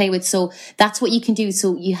yours to play with. So that's what you can do.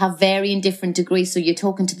 So you have varying different degrees. So you're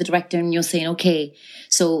talking to the director and you're saying, okay,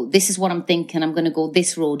 so this is what I'm thinking. I'm going to go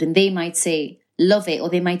this road. And they might say, love it. Or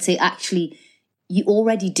they might say, actually, you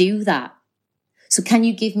already do that. So can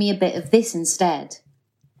you give me a bit of this instead?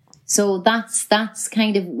 So that's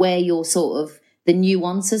kind of where you're sort of the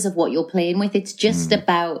nuances of what you're playing with. It's just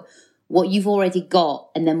about what you've already got,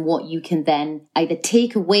 and then what you can then either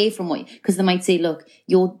take away from because they might say, look,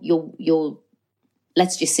 you're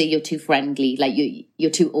let's just say you're too friendly, like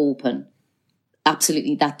you're too open.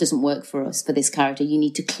 Absolutely, that doesn't work for us, for this character. You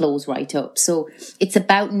need to close right up. So it's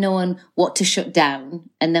about knowing what to shut down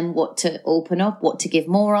and then what to open up, what to give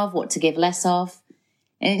more of, what to give less of.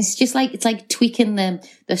 And it's just like, it's like tweaking the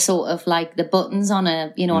sort of like the buttons on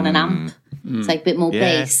on an amp. It's like a bit more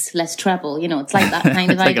bass, less treble. You know, it's like that kind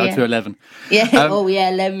of Take idea. it up to 11. Yeah.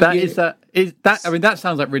 11. That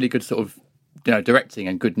sounds like really good sort of, directing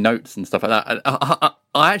and good notes and stuff like that.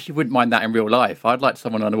 I actually wouldn't mind that in real life. I'd like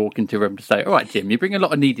someone when I walk into a room to say, "All right, Jim, you bring a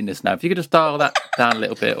lot of neediness now. If you could just dial that down a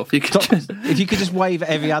little bit, or if you could just wave at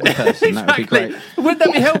every other person, that would be great. Wouldn't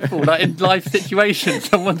that be helpful? Like in life situations,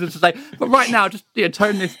 someone to say, "But right now, just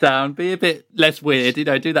tone this down, be a bit less weird. Do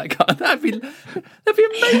that kind. That'd be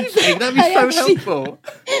amazing. That'd be helpful."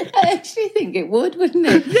 I actually think it wouldn't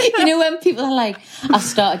it? Yeah. When people are like, "I've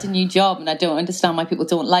started a new job and I don't understand why people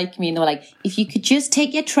don't like me," and they're like, "If you could just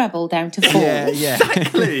take your treble down to 4." Yeah.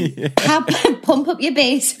 Exactly. Pump up your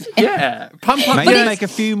bass. Yeah, pump up. Maybe make a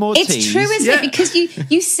few more teas. It's true, isn't it? Because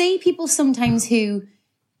you see people sometimes who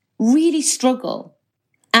really struggle,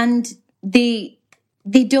 and they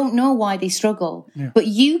don't know why they struggle, but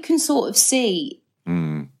you can sort of see,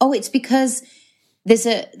 it's because there's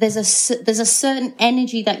a certain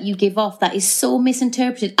energy that you give off that is so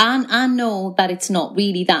misinterpreted, and I know that it's not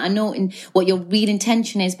really that. I know what your real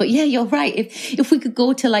intention is, but yeah, you're right. If we could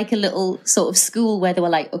go to like a little sort of school where they were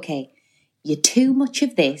like, okay, you're too much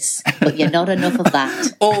of this, but you're not enough of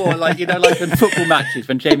that. Or like in football matches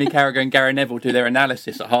when Jamie Carragher and Gary Neville do their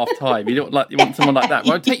analysis at half time. You want someone like that.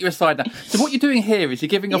 Well, I'll take you aside now. So what you're doing here is you're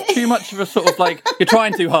giving off too much of a sort of like, you're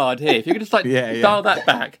trying too hard here. If you could just dial that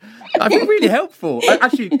back, that'd be really helpful.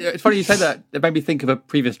 Actually, it's funny you say that. It made me think of a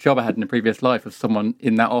previous job I had in a previous life of someone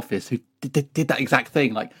in that office who did that exact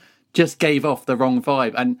thing, like just gave off the wrong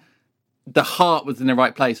vibe, and the heart was in the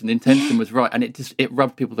right place and the intention was right, and it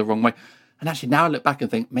rubbed people the wrong way. And actually, now I look back and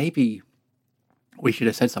think maybe we should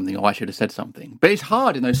have said something, or I should have said something. But it's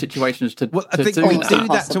hard in those situations to. Well, I think we do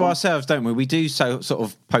that to ourselves, don't we? We do sort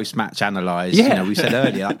of post-match analyse. Yeah. We said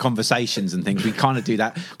earlier, like conversations and things. We kind of do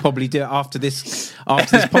that. Probably do it after this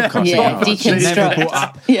podcast. Yeah, Should never brought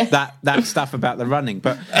up that stuff about the running,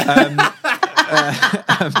 but.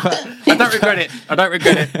 I don't regret it.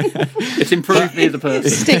 It's improved me as a person.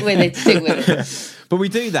 Stick with it. But we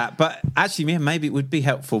do that. But actually, maybe it would be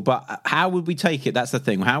helpful. But how would we take it? That's the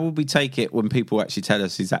thing. How would we take it when people actually tell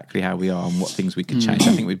us exactly how we are and what things we could change?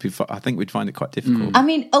 I think we'd find it quite difficult. I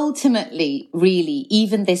mean, ultimately, really,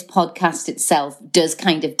 even this podcast itself does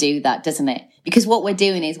kind of do that, doesn't it? Because what we're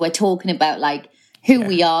doing is we're talking about like who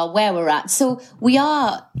we are, where we're at. So we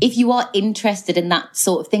are, if you are interested in that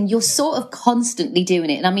sort of thing, you're sort of constantly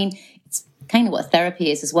doing it. And I mean, it's kind of what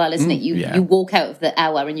therapy is as well, isn't it? You walk out of the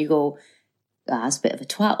hour and you go, I was a bit of a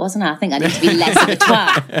twat, wasn't I? I think I need to be less of a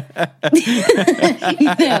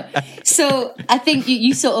twat. So I think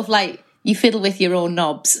you sort of like, you fiddle with your own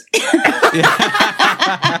knobs.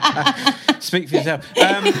 Speak for yourself.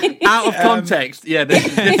 Out of context,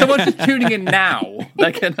 there's someone just tuning in now.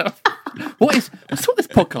 What's what this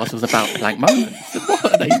podcast was about? Blank moments.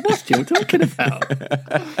 What's Jill talking about?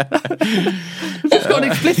 It's got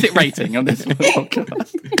an explicit rating on this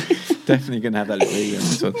podcast. Definitely going to have that little E on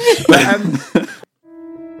this one. But,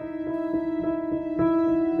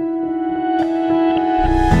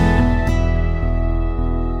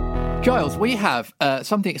 Giles, we have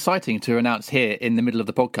something exciting to announce here in the middle of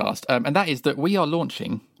the podcast, and that is that we are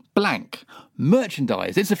launching Blank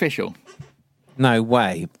merchandise. It's official. No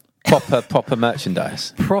way. Proper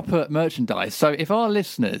merchandise. Proper merchandise. So if our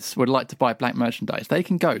listeners would like to buy Blank merchandise, they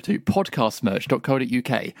can go to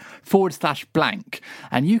podcastmerch.co.uk/blank,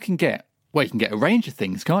 and you can get a range of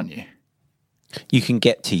things, can't you? You can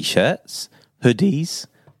get T-shirts, hoodies,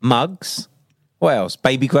 mugs. What else?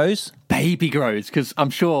 Baby grows, because I'm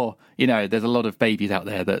sure, there's a lot of babies out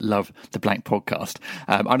there that love the Blank podcast.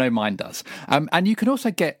 I know mine does. And you can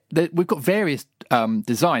also get, we've got various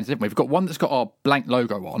designs, haven't we? We've got one that's got our Blank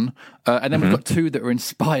logo on, and then we've got two that are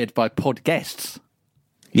inspired by pod guests.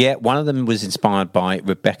 Yeah, one of them was inspired by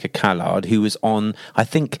Rebecca Callard, who was on, I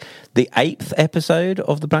think, the 8th episode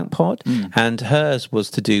of the Blank Pod, and hers was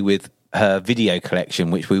to do with her video collection,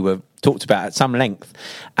 which we talked about at some length,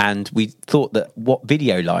 and we thought that What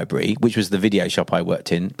Video Library, which was the video shop I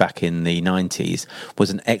worked in back in the 90s, was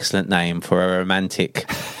an excellent name for a romantic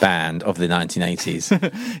band of the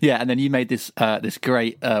 1980s. Yeah, and then you made this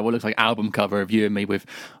great, what looks like album cover of you and me with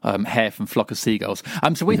hair from Flock of Seagulls.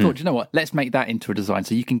 So we thought, you know what, let's make that into a design.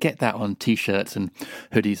 So you can get that on T-shirts and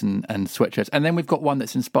hoodies and sweatshirts. And then we've got one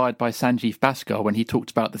that's inspired by Sanjeev Bhaskar when he talked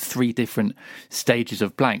about the 3 different stages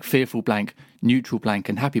of blank: fearful blank, neutral blank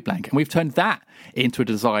and happy blank, and we've turned that into a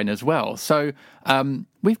design as well. So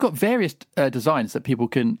we've got various designs that people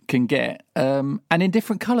can get, and in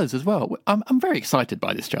different colours as well. I'm very excited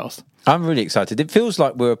by this, Charles. I'm really excited. It feels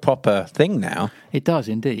like we're a proper thing now. It does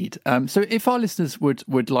indeed. So if our listeners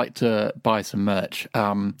would like to buy some merch,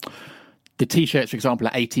 the t-shirts, for example,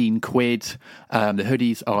 are 18 quid. The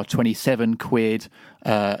hoodies are 27 quid.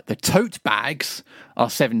 The tote bags are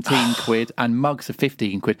 17 quid, and mugs are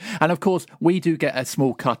 15 quid. And of course, we do get a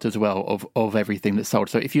small cut as well of everything that's sold.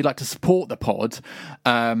 So if you'd like to support the pod,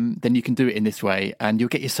 then you can do it in this way, and you'll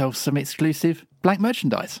get yourself some exclusive blank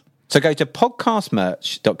merchandise. So go to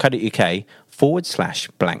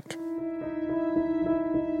podcastmerch.co.uk/blank.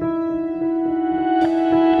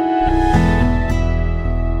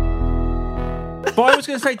 But I was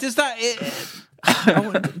going to say, does that I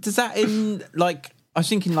was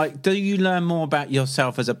thinking, like, do you learn more about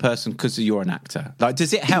yourself as a person because you're an actor? Like,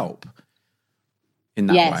 does it help in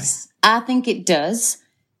that way? Yes, I think it does,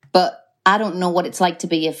 but I don't know what it's like to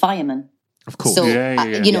be a fireman. Of course. So,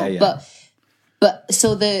 Yeah. But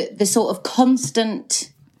so the sort of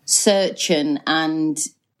constant searching and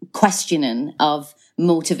questioning of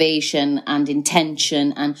motivation and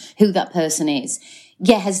intention and who that person is,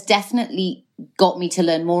 has definitely got me to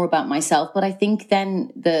learn more about myself. But I think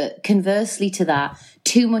then conversely to that,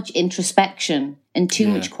 too much introspection and too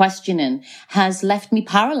much questioning has left me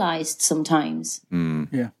paralyzed sometimes.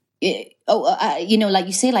 Yeah. Like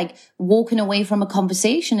you say, like walking away from a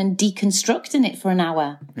conversation and deconstructing it for an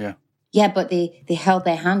hour. Yeah. Yeah, but they held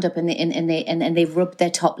their hand up and they rubbed their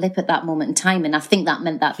top lip at that moment in time, and I think that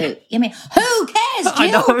meant that who cares, Jill?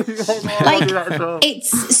 I know. Like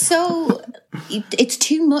it's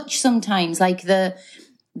too much sometimes. Like the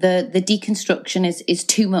deconstruction is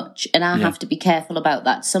too much, and I have to be careful about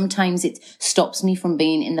that. Sometimes it stops me from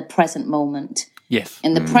being in the present moment. Yes,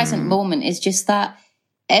 and the present moment is just that.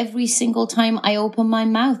 Every single time I open my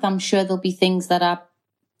mouth, I'm sure there'll be things that I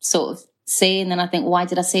sort of say, and then I think, why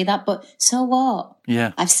did I say that? But so what?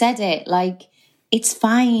 Yeah, I've said it. Like, it's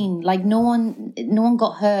fine. Like, no one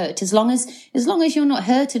got hurt. As long as you're not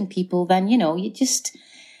hurting people, then it's just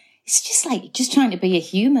like just trying to be a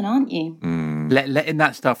human, aren't you? Letting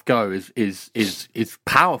that stuff go is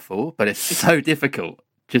powerful, but it's so difficult.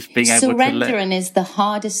 Just being able surrendering is the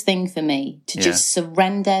hardest thing for me, to just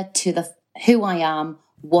surrender to who I am,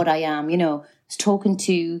 what I am. I was talking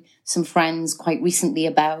to some friends quite recently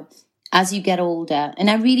about, as you get older, and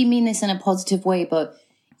I really mean this in a positive way, but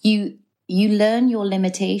you learn your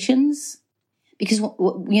limitations, because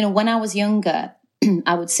when I was younger,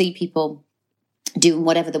 I would see people doing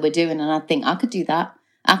whatever they were doing, and I'd think, I could do that.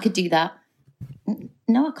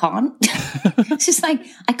 No, I can't. It's just like,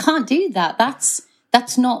 I can't do that. That's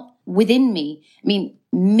not within me. I mean,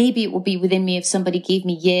 maybe it will be within me if somebody gave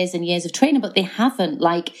me years and years of training, but they haven't.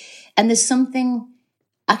 And there's something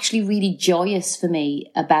actually really joyous for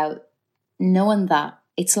me about knowing that.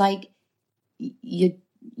 It's like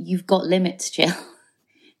you've got limits, Jill.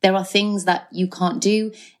 There are things that you can't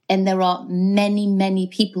do, and there are many, many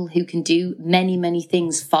people who can do many, many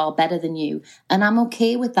things far better than you. And I'm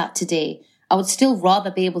okay with that today. I would still rather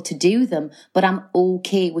be able to do them, but I'm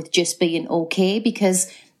okay with just being okay,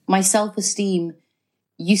 because my self-esteem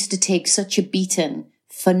used to take such a beating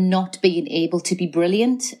for not being able to be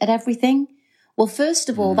brilliant at everything. Well, first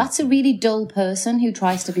of all, that's a really dull person who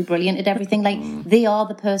tries to be brilliant at everything. Like, they are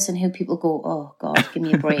the person who people go, oh God, give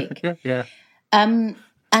me a break. Yeah. And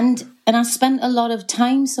I spent a lot of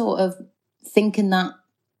time sort of thinking that,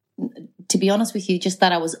 to be honest with you, just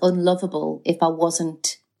that I was unlovable if I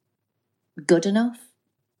wasn't good enough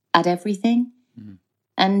at everything.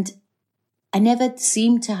 And I never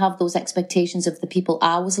seemed to have those expectations of the people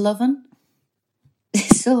I was loving.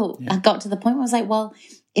 So I got to the point where I was like, well,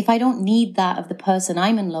 if I don't need that of the person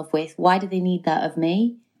I'm in love with, why do they need that of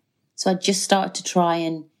me? So I just started to try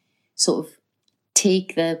and sort of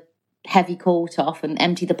take the heavy coat off and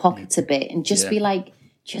empty the pockets a bit, and just be like,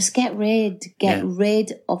 just get rid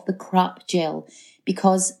of the crap, Jill,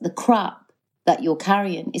 because the crap that you're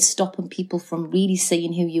carrying is stopping people from really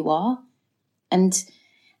seeing who you are. And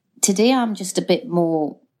today I'm just a bit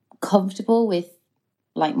more comfortable with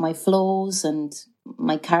like my flaws and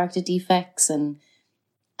my character defects and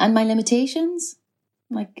my limitations.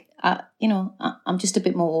 Like, I'm just a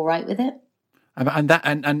bit more all right with it.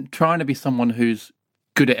 And trying to be someone who's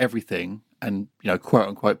good at everything and, quote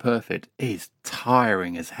unquote perfect is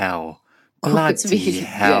tiring as hell. Bloody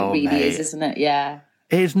hell, it really mate. is, isn't it? Yeah.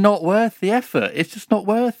 It is not worth the effort. It's just not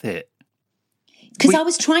worth it. Because I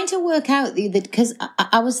was trying to work out because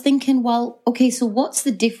I was thinking, well, okay, so what's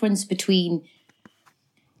the difference between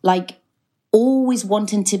like always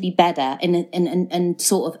wanting to be better and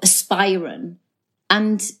sort of aspiring,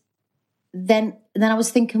 and then I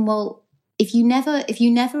was thinking, well, if you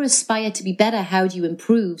never aspire to be better, how do you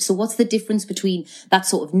improve? So what's the difference between that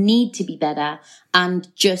sort of need to be better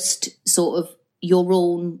and just sort of your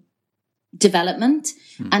own development.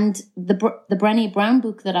 And the Brené Brown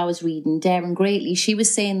book that I was reading, Daring Greatly, she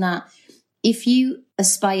was saying that if you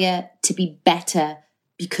aspire to be better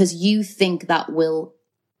because you think that will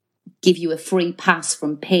give you a free pass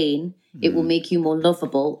from pain, it will make you more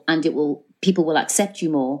lovable, and people will accept you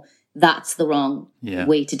more, that's the wrong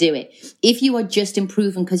way to do it. If you are just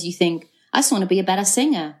improving because you think, I just want to be a better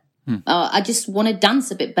singer, I just want to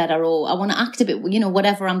dance a bit better, or I want to act a bit,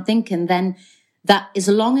 whatever I'm thinking, then that, as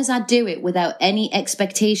long as I do it without any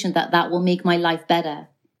expectation that will make my life better,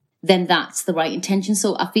 then that's the right intention.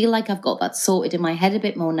 So I feel like I've got that sorted in my head a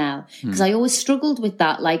bit more now, because I always struggled with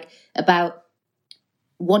that, like about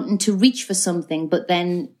wanting to reach for something, but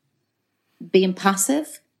then being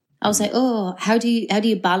passive. I was like, oh, how do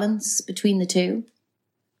you balance between the two?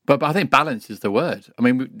 But I think balance is the word. I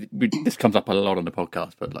mean, this comes up a lot on the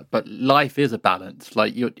podcast, but life is a balance.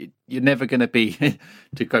 Like you're never going to be,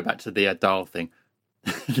 to go back to the dial thing,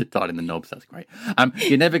 dial in the knobs. That's great.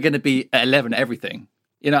 You're never going to be at 11 at everything.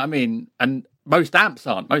 You know what I mean? And most amps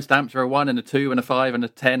aren't. Most amps are a 1 and a 2 and a 5 and a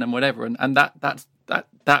 10 and whatever. And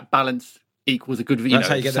that balance equals a good, that's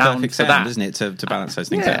how you get the perfect sound, isn't it? To balance those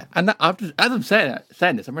things out. And as I'm saying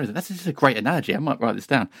this, I'm realizing that's just a great analogy. I might write this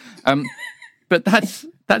down. But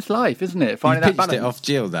that's life, isn't it? Finding that balance. It off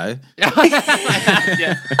Jill, though. Yeah.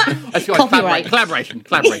 Copyright. Collaboration.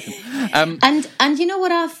 And you know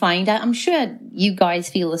what I find? I'm sure you guys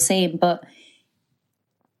feel the same, but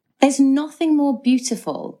there's nothing more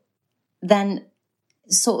beautiful than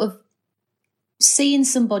sort of seeing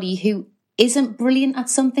somebody who isn't brilliant at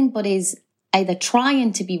something, but is either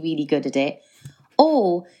trying to be really good at it,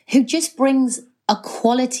 or who just brings a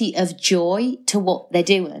quality of joy to what they're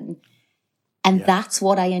doing. And that's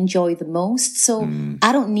what I enjoy the most. So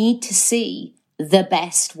I don't need to see the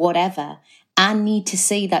best whatever. I need to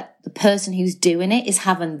see that the person who's doing it is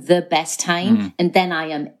having the best time, and then I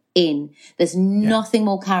am in. There's nothing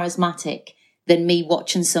more charismatic than me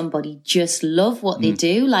watching somebody just love what they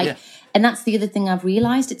do. And that's the other thing I've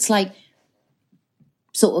realized. It's like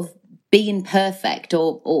sort of being perfect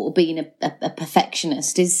or being a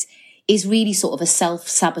perfectionist is really sort of a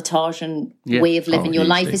self-sabotaging way of living your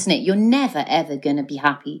life, isn't it? You're never, ever going to be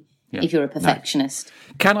happy if you're a perfectionist.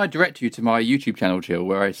 No. Can I direct you to my YouTube channel, Jill,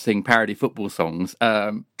 where I sing parody football songs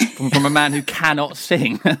from a man who cannot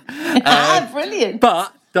sing? Brilliant.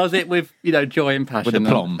 But does it with, joy and passion. With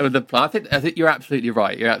aplomb. I think you're absolutely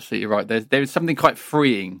right. You're absolutely right. There's something quite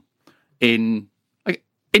freeing in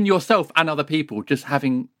yourself and other people just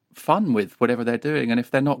having fun with whatever they're doing. And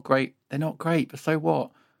if they're not great, they're not great. But so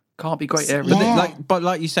what? Can't be great every day. But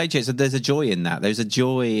like you say, Jay, so there's a joy in that. There's a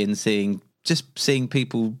joy in seeing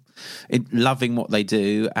people loving what they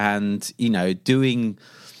do and,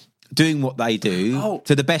 doing what they do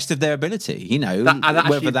to the best of their ability,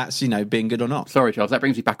 whether that's, being good or not. Sorry, Charles, that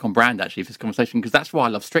brings me back on brand, actually, for this conversation, because that's why I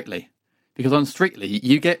love Strictly. Because on Strictly,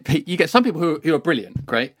 you get some people who are brilliant,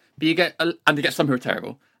 great, but you get some who are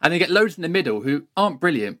terrible. And you get loads in the middle who aren't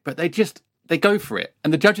brilliant, but they go for it.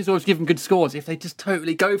 And the judges always give them good scores if they just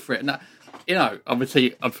totally go for it. And that,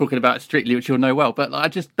 obviously I'm talking about Strictly, which you'll know well, but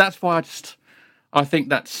that's why I think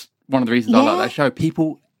that's one of the reasons I like that show.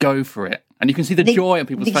 People go for it. And you can see the joy on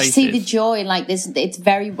people's faces. You see the joy, like this. It's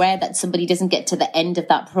very rare that somebody doesn't get to the end of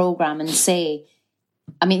that program and say,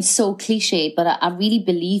 I mean, it's so cliche, but I really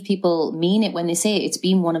believe people mean it when they say it's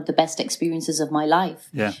been one of the best experiences of my life.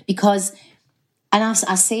 Yeah. Because, and I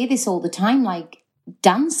say this all the time, like,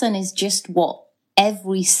 dancing is just what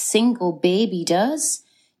every single baby does.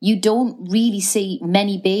 You don't really see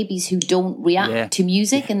many babies who don't react to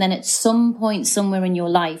music. And then at some point somewhere in your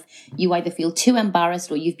life, you either feel too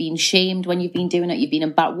embarrassed or you've been shamed when you've been doing it, you've been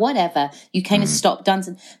embarrassed, whatever. You kind of stop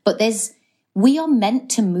dancing. But we are meant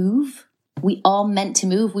to move. We are meant to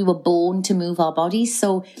move. We were born to move our bodies.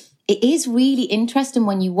 So it is really interesting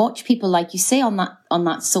when you watch people, like you say, on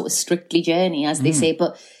that sort of Strictly journey, as they say,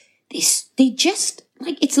 but they just,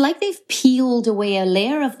 like, it's like they've peeled away a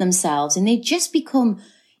layer of themselves and they just become,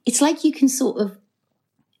 it's like you can sort of,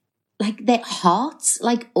 like, their hearts,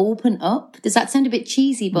 like, open up. Does that sound a bit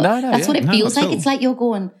cheesy? But that's what it feels like. It's like you're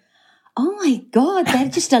going, oh my God, they're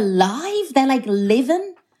just alive. They're like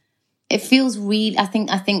living. It feels real. I think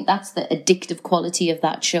that's the addictive quality of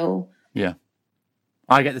that show. Yeah.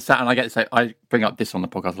 I get the same, and I get the same. I bring up this on the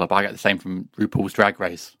podcast a lot, but I get the same from RuPaul's Drag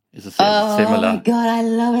Race. It's similar. Oh my God, I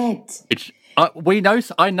love it.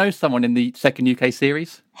 I know someone in the second UK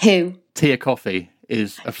series. Who? Tia Coffey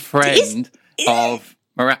is a friend of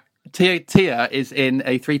Tia is in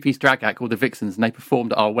a 3-piece drag act called the Vixens, and they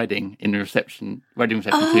performed at our wedding 2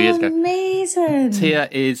 years ago. Amazing. Tia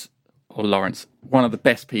is or Lawrence, one of the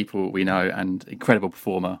best people we know and incredible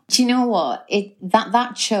performer. Do you know what?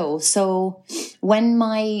 That show. So when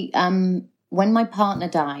my partner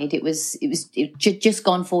died, it was just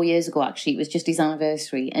gone 4 years ago. Actually, it was just his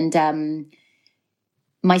anniversary, and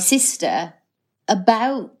my sister,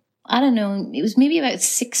 about, I don't know, it was maybe about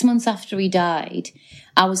 6 months after he died,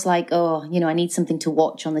 I was like, oh, I need something to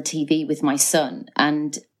watch on the TV with my son,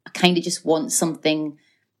 and I kind of just want something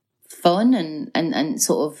fun and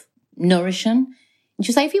sort of nourishing. And she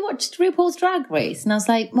was like, have you watched RuPaul's Drag Race? And I was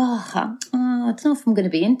like, I don't know if I'm going to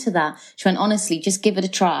be into that. She went, honestly, just give it a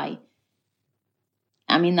try.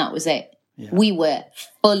 I mean, that was it. Yeah. We were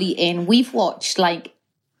fully in. We've watched like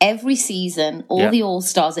every season, all the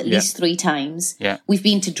All-Stars at least 3 times. Yeah. We've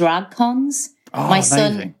been to drag cons. My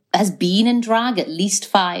son has been in drag at least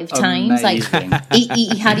 5 times. Like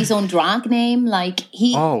he had his own drag name. Like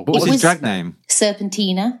what was his drag name?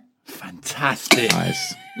 Serpentina. Fantastic.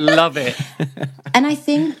 Nice. Love it. And I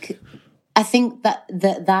think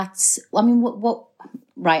that's, I mean, what,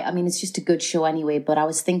 right. I mean, it's just a good show anyway, but I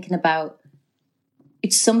was thinking about,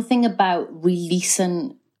 it's something about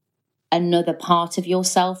releasing another part of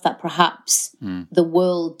yourself that perhaps the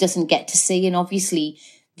world doesn't get to see. And obviously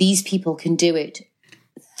these people can do it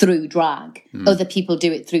through drag. Other people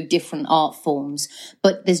do it through different art forms.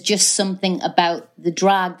 But there's just something about the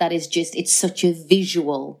drag that is just, it's such a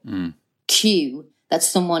visual cue that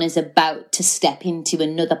someone is about to step into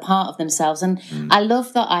another part of themselves. And I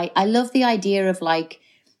love that. I love the idea of like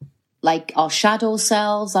our shadow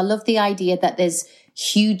selves. I love the idea that there's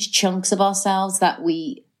huge chunks of ourselves that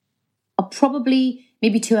we are probably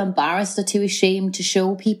maybe too embarrassed or too ashamed to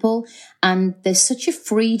show people. And there's such a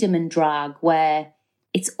freedom in drag where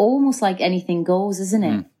it's almost like anything goes, isn't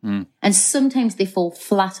it? And sometimes they fall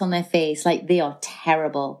flat on their face, like they are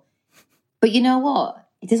terrible. But you know what?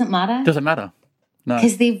 It doesn't matter. Doesn't matter. No.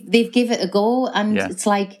 Because they've given it a go, and it's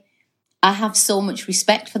like, I have so much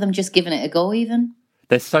respect for them just giving it a go even.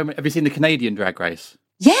 There's so many. Have you seen the Canadian Drag Race?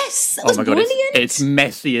 Yes, that was brilliant. It's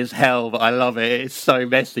messy as hell, but I love it. It's so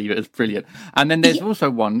messy, but it's brilliant. And then there's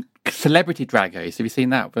also one, Celebrity Drag Race. Have you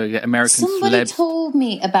seen that? Where you get American Somebody celebs. told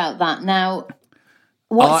me about that. Now,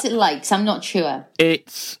 what's it like? 'Cause I'm not sure.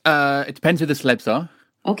 It depends who the celebs are.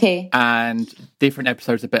 Okay. And different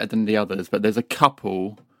episodes are better than the others, but there's a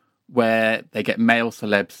couple where they get male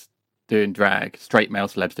celebs doing drag, straight male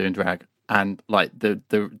celebs doing drag, and like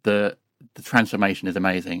the transformation is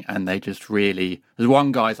amazing, and they just really, there's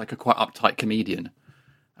one guy's like a quite uptight comedian,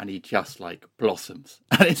 and he just like blossoms,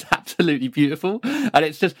 and it's absolutely beautiful. And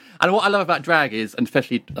it's just, and what I love about drag is, and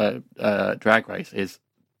especially Drag Race, is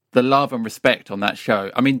the love and respect on that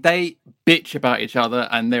show. I mean, they bitch about each other,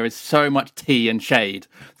 and there is so much tea and shade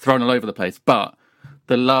thrown all over the place, but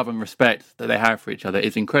the love and respect that they have for each other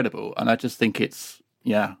is incredible. And I just think it's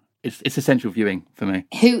essential viewing for me.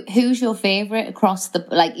 Who's your favourite across the,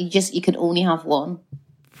 like, you could only have one?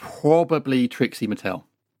 Probably Trixie Mattel.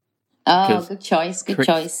 Oh, good choice. Good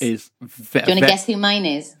choice. Do you want to guess who mine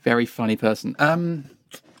is? Very funny person.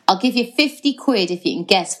 I'll give you 50 quid if you can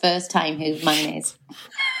guess first time who mine is.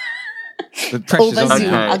 Over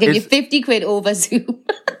Zoom. I'll give you 50 quid over Zoom.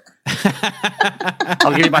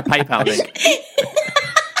 I'll give you my PayPal link.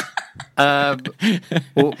 Oh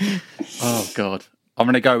God, I'm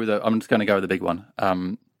just going to go with the big one.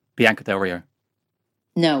 Bianca Del Rio.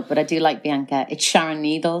 No, but I do like Bianca. It's Sharon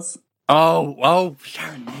Needles. Oh,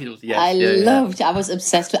 Sharon Needles. Yes, I was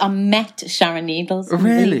obsessed with. I met Sharon Needles.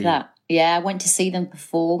 Really? That. Yeah, I went to see them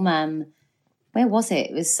perform. Where was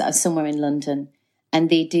it? It was somewhere in London,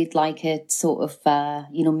 and they did like a sort of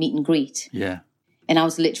meet and greet. Yeah. And I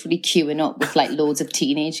was literally queuing up with like loads of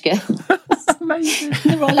teenage girls. Amazing.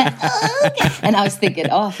 They were all like, oh. And I was thinking,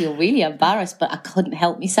 I feel really embarrassed, but I couldn't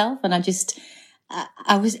help myself. And I just,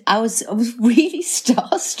 I was really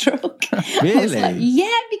starstruck. Really? I was like,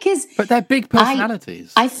 yeah, because. But they're big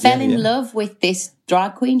personalities. I fell in love with this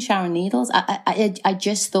drag queen, Sharon Needles. I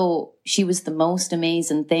just thought she was the most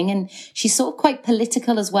amazing thing. And she's sort of quite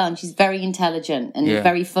political as well. And she's very intelligent and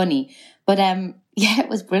very funny. But, it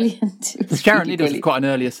was brilliant. Sharon Needles is quite an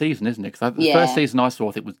earlier season, isn't it? Because the first season I saw,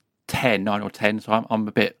 I think, was 9 or 10, so I'm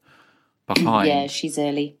a bit behind. Yeah, she's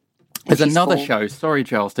early. There's another show. Sorry,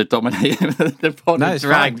 Giles, to dominate the pod. No, it's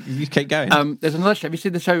drag. Fine. You keep going. There's another show. Have you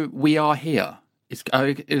seen the show We Are Here? It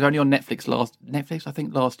was only on Netflix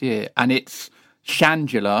last year, and it's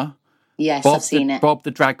Shangela. Yes, I've seen it. Bob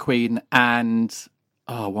the drag queen, and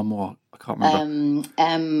one more. I can't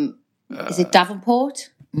remember. Is it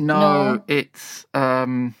Davenport? No, it's.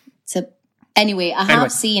 Anyway, I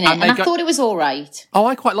have seen it, and I thought it was all right. Oh,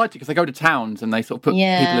 I quite liked it because they go to towns and they sort of put people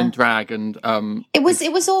in drag, and it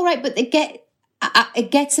was all right, but it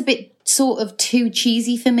gets a bit sort of too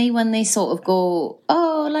cheesy for me when they sort of go,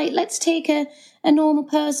 oh, like, let's take a normal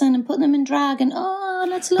person and put them in drag, and oh,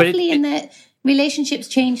 that's lovely, and their relationships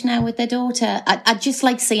change now with their daughter. I just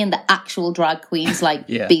like seeing the actual drag queens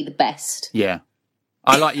be the best. Yeah.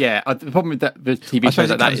 I like, the problem with that, the TV shows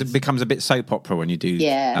like that is... It becomes a bit soap opera when you do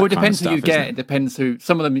Well, it depends who you get. It depends who...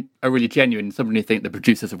 Some of them are really genuine. Some of them you think the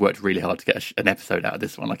producers have worked really hard to get an episode out of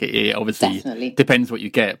this one. Like, it obviously depends what you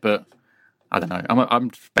get, but I don't know. I'm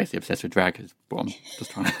just basically obsessed with drag, is what I'm just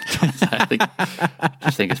trying to say. I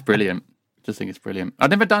just think it's brilliant. I've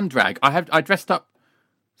never done drag. I dressed up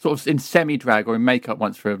sort of in semi-drag or in makeup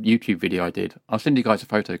once for a YouTube video I did. I'll send you guys a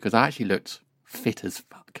photo because I actually looked fit as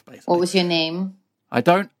fuck, basically. What was your name? I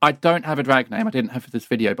don't have a drag name. I didn't have for this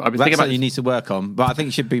video, but I was thinking about something you need to work on. But I think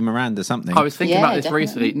it should be Miranda something. I was thinking about this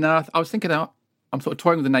recently. No, I was thinking I'm sort of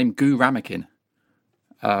toying with the name Goo Ramekin.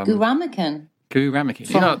 Goo Ramekin? Goo Ramekin.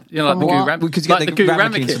 You know, like the Goo Ramekin. We could get the Goo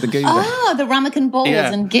Ramekins for the Goo. Oh, the Ramekin balls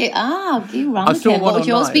and Goo Ramekin. What would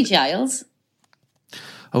yours be, Giles?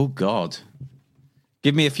 Oh, God.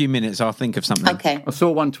 Give me a few minutes. I'll think of something. Okay. I saw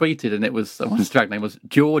one tweeted, and it was someone's drag name was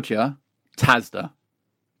Georgia Tazda.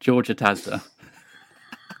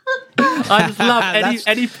 I just love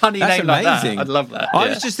any punny name like that. I'd love that. I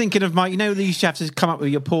was just thinking of you they used to have to come up with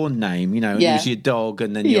your porn name, it was your dog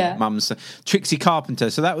and then your mum's Trixie Carpenter.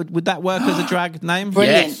 So would that work as a drag name?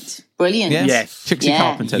 Brilliant. Yes. Trixie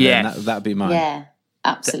Carpenter, then that would be mine. Yeah,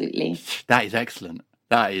 absolutely. That is excellent.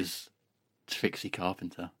 That is Trixie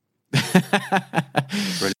Carpenter.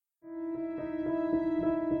 Brilliant.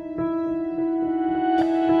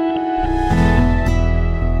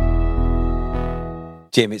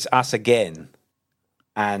 Jim, it's us again,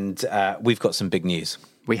 and we've got some big news.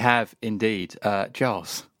 We have indeed.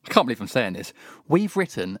 Giles, I can't believe I'm saying this. We've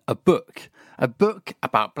written a book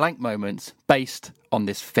about blank moments based on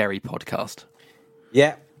this very podcast.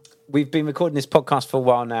 Yeah, we've been recording this podcast for a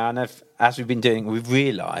while now, and as we've been doing, we've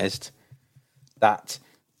realised that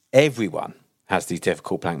everyone has these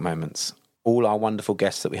difficult blank moments. All our wonderful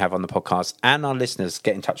guests that we have on the podcast and our listeners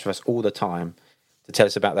get in touch with us all the time to tell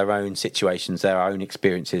us about their own situations, their own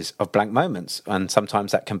experiences of blank moments. And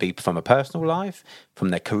sometimes that can be from a personal life, from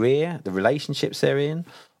their career, the relationships they're in,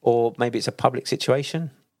 or maybe it's a public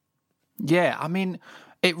situation. Yeah, I mean,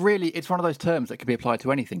 it's one of those terms that can be applied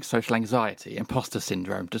to anything. Social anxiety, imposter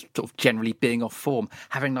syndrome, just sort of generally being off form,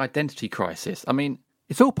 having an identity crisis. I mean,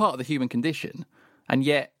 it's all part of the human condition. And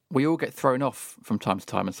yet we all get thrown off from time to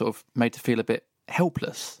time and sort of made to feel a bit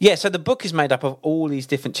helpless. Yeah, so the book is made up of all these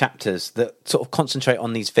different chapters that sort of concentrate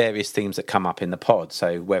on these various themes that come up in the pod.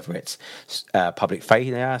 So whether it's public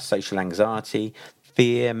failure, social anxiety,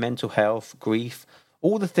 fear, mental health, grief,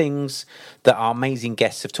 all the things that our amazing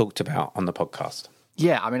guests have talked about on the podcast.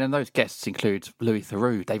 Yeah, I mean, and those guests include Louis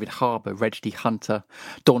Theroux, David Harbour, Reg D. Hunter,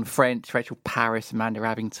 Dawn French, Rachel Parris, Amanda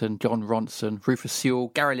Abington, John Ronson, Rufus Sewell,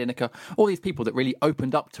 Gary Lineker, all these people that really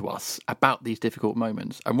opened up to us about these difficult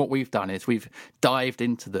moments. And what we've done is we've dived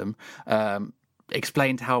into them,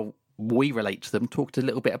 explained how we relate to them, talked a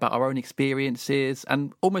little bit about our own experiences,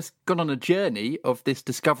 and almost gone on a journey of this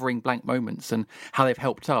discovering blank moments and how they've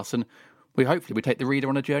helped us. And hopefully we take the reader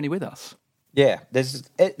on a journey with us. Yeah, there's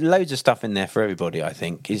loads of stuff in there for everybody, I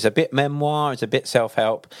think. It's a bit memoir, it's a bit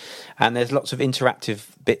self-help, and there's lots of interactive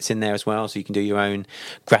bits in there as well, so you can do your own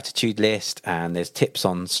gratitude list, and there's tips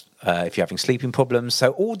on if you're having sleeping problems,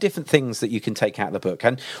 so all different things that you can take out of the book.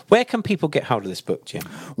 And where can people get hold of this book, Jim?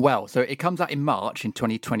 Well, so it comes out in March in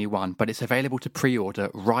 2021, but it's available to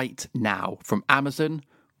pre-order right now from Amazon,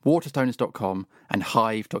 waterstoners.com and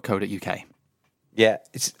hive.co.uk. Yeah,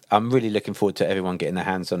 I'm really looking forward to everyone getting their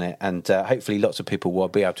hands on it, and hopefully lots of people will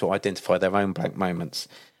be able to identify their own blank moments,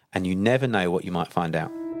 and you never know what you might find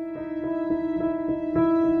out.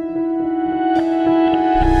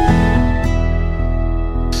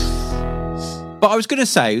 But I was going to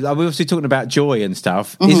say, we're obviously talking about joy and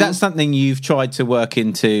stuff. Mm-hmm. Is that something you've tried to work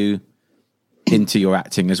into your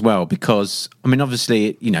acting as well? Because, I mean,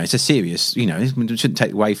 obviously, it's a serious, it shouldn't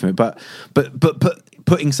take away from it, but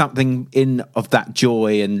putting something in of that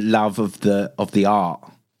joy and love of the art.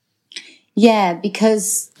 Yeah,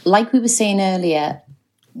 because like we were saying earlier,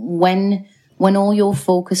 when all you're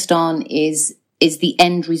focused on is the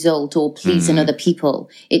end result or pleasing other people,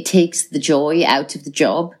 it takes the joy out of the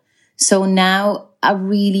job. So now I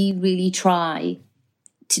really, really try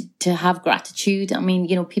to have gratitude. I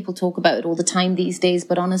mean, people talk about it all the time these days,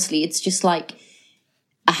 but honestly, it's just like,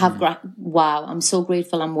 I have wow, I'm so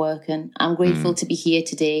grateful I'm working. I'm grateful to be here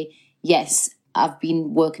today. Yes, I've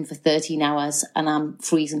been working for 13 hours and I'm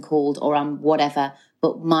freezing cold or I'm whatever.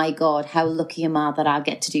 But my God, how lucky am I that I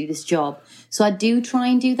get to do this job? So I do try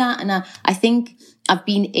and do that. And I think I've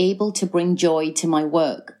been able to bring joy to my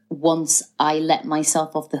work once I let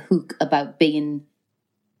myself off the hook about being,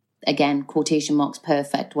 again, quotation marks,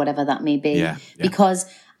 perfect, whatever that may be. Yeah. Because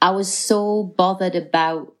I was so bothered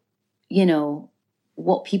about, you know,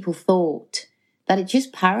 what people thought that it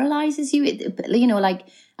just paralyzes you. You know, like,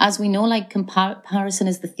 as we know, like, comparison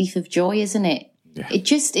is the thief of joy, isn't it? Yeah.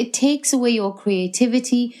 It takes away your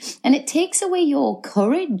creativity and it takes away your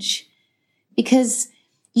courage, because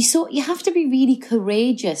you have to be really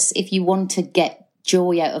courageous if you want to get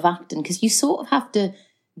joy out of acting, because you sort of have to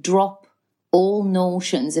drop all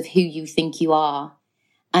notions of who you think you are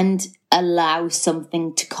and allow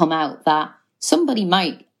something to come out that somebody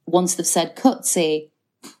might, once they've said cut, say,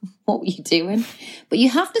 what were you doing? But you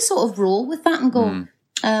have to sort of roll with that and go,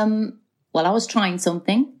 well, I was trying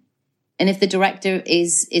something. And if the director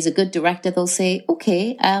is a good director, they'll say,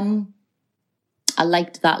 okay, I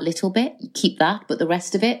liked that little bit, keep that, but the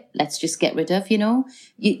rest of it, let's just get rid of, you know.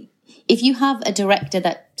 If you have a director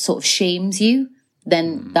that sort of shames you,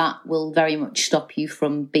 then that will very much stop you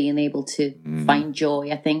from being able to find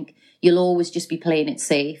joy, I think. You'll always just be playing it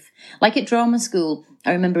safe. Like at drama school,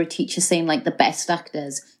 I remember a teacher saying, like, the best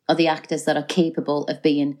actors are the actors that are capable of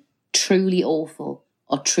being truly awful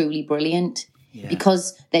or truly brilliant. Yeah.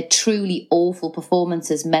 Because their truly awful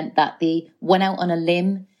performances meant that they went out on a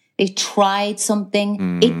limb, they tried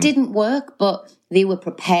something, it didn't work, but they were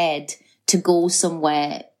prepared to go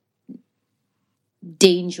somewhere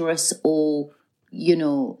dangerous or, you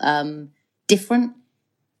know, different.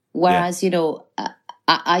 Whereas, you know,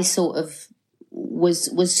 I sort of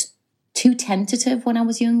was too tentative when I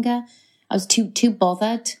was younger. I was too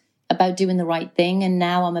bothered about doing the right thing, and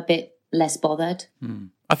now I'm a bit less bothered.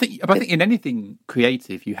 I think in anything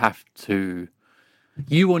creative,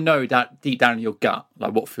 you will know that deep down in your gut,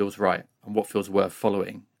 like what feels right and what feels worth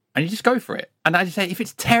following, and you just go for it. And as you say, if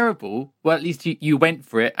it's terrible, well, at least you went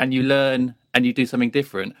for it and you learn and you do something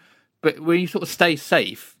different. But when you sort of stay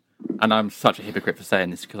safe, and I'm such a hypocrite for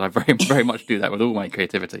saying this because I very, very much do that with all my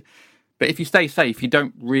creativity. But if you stay safe, you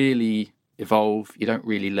don't really evolve, you don't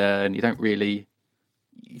really learn, you don't really,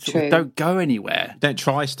 don't go anywhere. Don't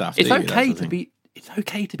try stuff. It's okay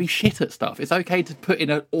to be shit at stuff. It's okay to put in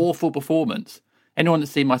an awful performance. Anyone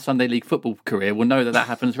that's seen my Sunday League football career will know that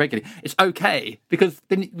happens regularly. It's okay because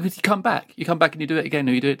you come back and you do it again,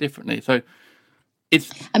 or you do it differently. So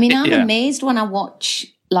I'm amazed when I watch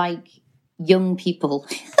like young people,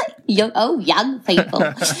 young people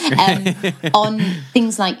on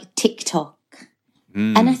things like TikTok,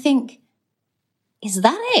 and I think, is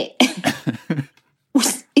that it?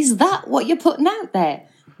 Is that what you're putting out there?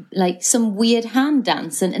 Like some weird hand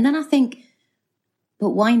dancing, and then I think, but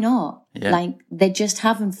why not? Yeah. Like, they're just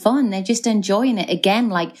having fun. They're just enjoying it. Again,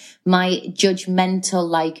 like, my judgmental,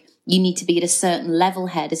 like, you need to be at a certain level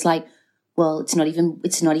head. It's like, well, it's not even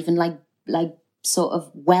like sort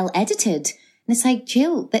of well edited. And it's like,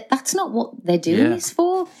 Jill, that's not what they're doing this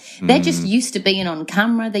for. They're just used to being on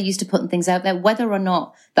camera. They're used to putting things out there, whether or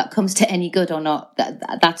not that comes to any good or not.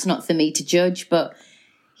 That's not for me to judge. But,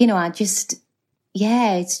 you know,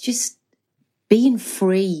 it's just being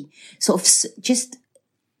free. Sort of just,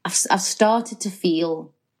 I've started to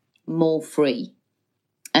feel more free.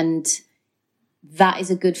 And that is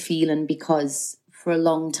a good feeling, because for a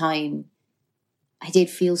long time, I did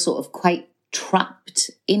feel sort of quite trapped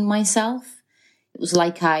in myself. It was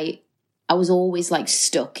like I was always like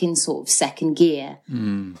stuck in sort of second gear.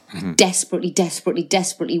 Mm-hmm.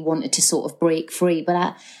 Desperately wanted to sort of break free.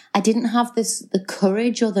 But I didn't have the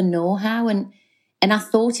courage or the know-how. And I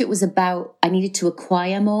thought it was about, I needed to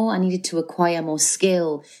acquire more. I needed to acquire more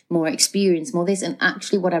skill, more experience, more this. And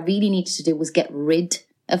actually what I really needed to do was get rid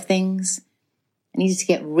of things. I needed to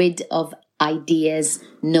get rid of ideas,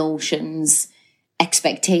 notions,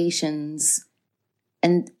 expectations.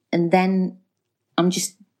 And then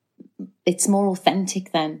it's more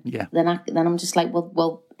authentic then. Yeah. Then I'm just like,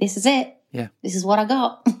 well, this is it. Yeah. This is what I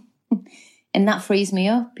got. And that frees me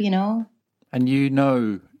up, you know. And you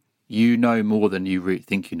know more than you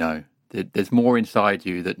think you know. There's more inside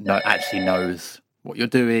you that actually knows what you're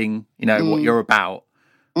doing, you know, what you're about.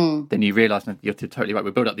 Then you realise, you're totally right,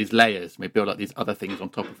 we build up these layers, we build up these other things on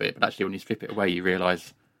top of it, but actually when you strip it away, you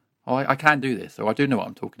realise, oh, I can do this, or I do know what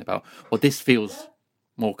I'm talking about, or this feels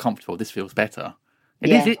more comfortable, this feels better.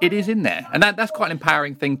 It is in there. And that's quite an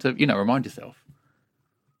empowering thing to, you know, remind yourself.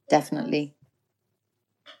 Definitely.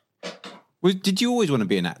 Did you always want to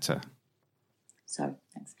be an actor? Sorry,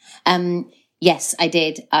 thanks. Yes, I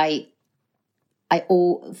did.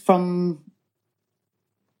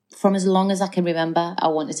 From as long as I can remember, I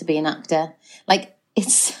wanted to be an actor. Like,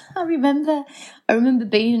 I remember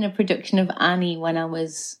being in a production of Annie when I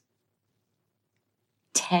was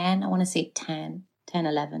 10, I want to say 10,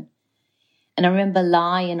 11. And I remember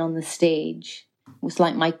lying on the stage with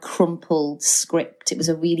like my crumpled script. It was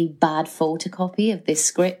a really bad photocopy of this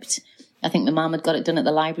script. I think my mum had got it done at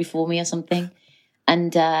the library for me or something.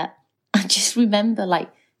 And I just remember like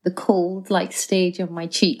the cold like stage on my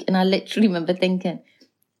cheek. And I literally remember thinking,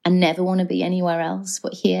 I never want to be anywhere else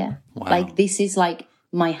but here. Wow. Like this is like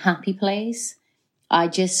my happy place. I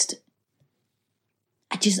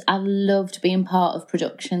loved being part of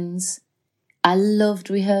productions. I loved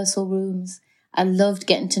rehearsal rooms. I loved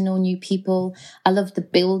getting to know new people. I loved the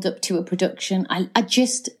build up to a production. I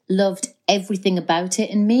just loved everything about it.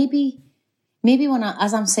 And maybe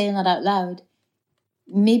as I'm saying that out loud,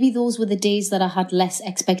 maybe those were the days that I had less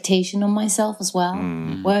expectation on myself as well,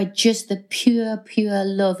 where just the pure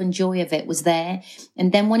love and joy of it was there.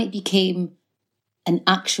 And then when it became an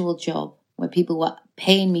actual job where people were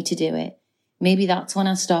paying me to do it, maybe that's when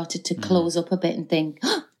I started to close up a bit and think,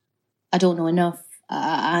 oh, I don't know enough.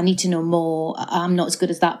 I need to know more. I'm not as good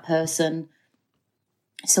as that person.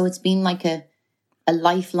 So it's been like a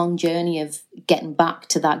lifelong journey of getting back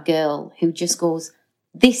to that girl who just goes,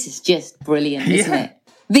 this is just brilliant, isn't it?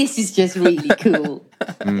 This is just really cool.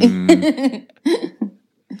 I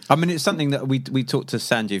mean, it's something that we talked to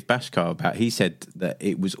Sanjeev Bhaskar about. He said that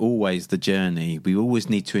it was always the journey. We always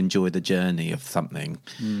need to enjoy the journey of something.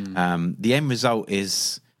 The end result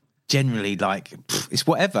is generally like it's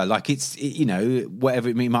whatever. Like whatever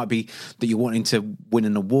it might be that you're wanting to win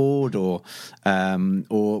an award or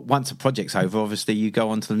once a project's over, obviously you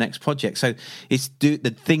go on to the next project. So it's the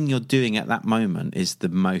thing you're doing at that moment is the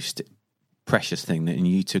most precious thing, that you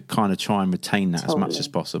need to kind of try and retain that as much as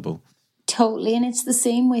possible. Totally. And it's the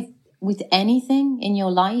same with anything in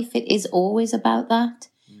your life. It is always about that.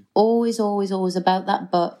 Always about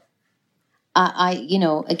that. But I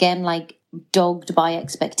again, like dogged by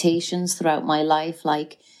expectations throughout my life,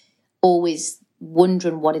 like always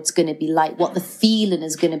wondering what it's going to be like, what the feeling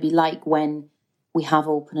is going to be like when we have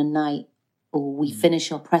opening night or we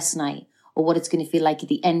finish our press night, or what it's going to feel like at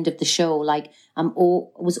the end of the show. Like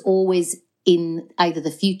was always in either the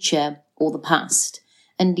future or the past.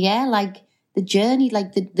 And yeah, like the journey,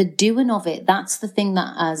 like the doing of it, that's the thing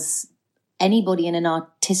that as anybody in an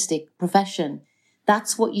artistic profession,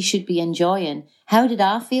 that's what you should be enjoying. How did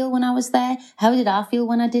I feel when I was there? How did I feel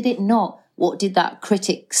when I did it? Not what did that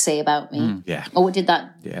critic say about me? Or what did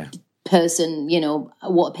that person,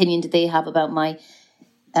 what opinion did they have about my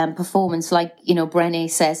performance? Like, Brené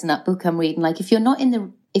says in that book I'm reading, like if you're not in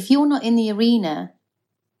the arena,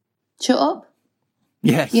 shut up.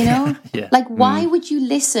 Yes. Yeah. Like, why would you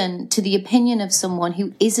listen to the opinion of someone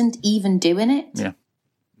who isn't even doing it? Yeah.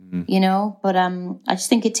 But I just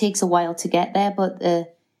think it takes a while to get there. But the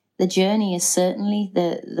journey is certainly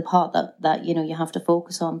the part that you have to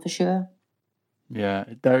focus on for sure. Yeah,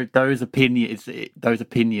 those opinions.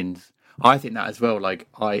 I think that as well. Like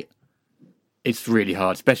it's really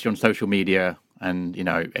hard, especially on social media and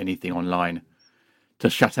anything online, to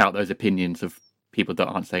shut out those opinions of people that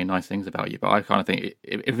aren't saying nice things about you. But I kind of think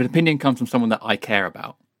if an opinion comes from someone that I care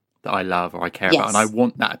about, that I love or I care about, and I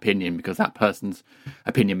want that opinion because that person's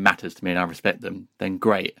opinion matters to me and I respect them, then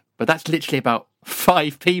great. But that's literally about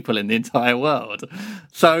 5 people in the entire world.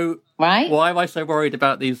 So why am I so worried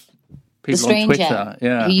about these people on Twitter?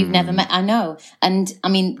 Yeah. Who you've never met? I know. And I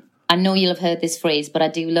mean, I know you'll have heard this phrase, but I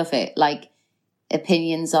do love it. Like,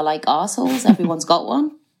 opinions are like arseholes. Everyone's got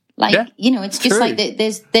one. Like, it's just true. Like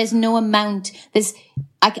there's no amount.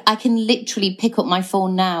 I can literally pick up my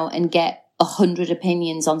phone now and get 100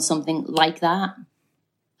 opinions on something like that.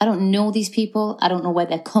 I don't know these people. I don't know where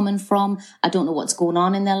they're coming from. I don't know what's going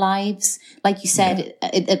on in their lives. Like you said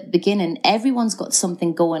at the beginning, everyone's got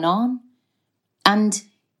something going on. And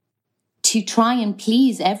to try and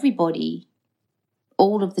please everybody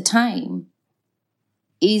all of the time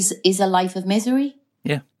is a life of misery.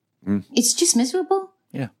 Yeah. It's just miserable.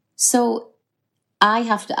 Yeah. So I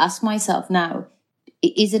have to ask myself now,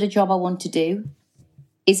 is it a job I want to do?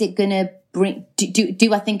 Is it going to bring,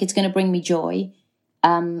 do I think it's going to bring me joy?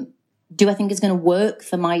 Do I think it's going to work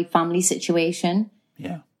for my family situation?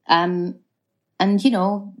 Yeah. And,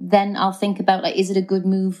 then I'll think about, like, is it a good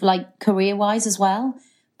move, like, career-wise as well?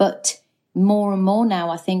 But more and more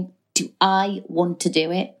now, I think, do I want to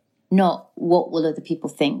do it? Not what will other people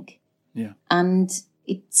think? Yeah. And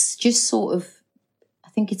it's just sort of, I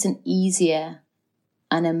think it's an easier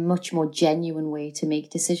and a much more genuine way to make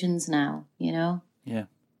decisions now, Yeah,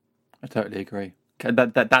 I totally agree.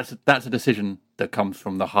 That's a decision that comes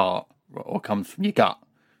from the heart or comes from your gut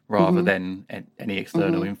rather than any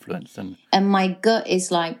external influence. And my gut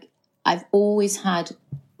is like, I've always had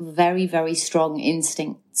very, very strong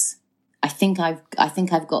instincts. I think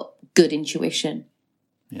I've got good intuition,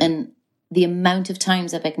 and the amount of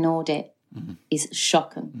times I've ignored it is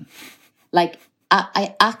shocking. Like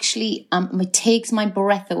I actually, it takes my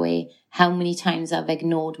breath away how many times I've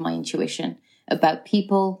ignored my intuition about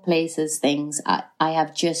people, places, things. I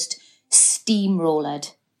have just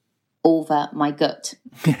steamrolled over my gut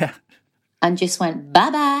and just went,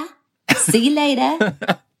 bye-bye, see you later,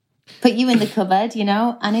 put you in the cupboard, you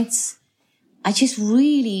know. And I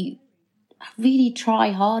really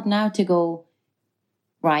try hard now to go,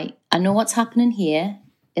 right, I know what's happening here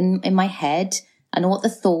in my head. I know what the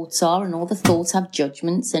thoughts are, and all the thoughts have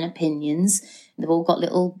judgments and opinions. They've all got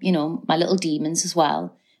little, you know, my little demons as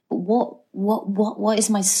well. But what is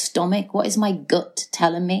my stomach? What is my gut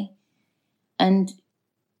telling me? And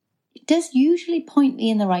it does usually point me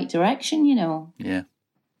in the right direction, you know. Yeah.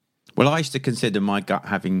 Well, I used to consider my gut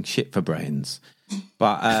having shit for brains,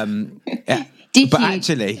 but actually,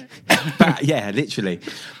 literally.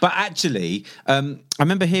 But actually, I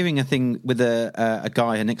remember hearing a thing with a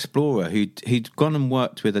guy, an explorer, who'd gone and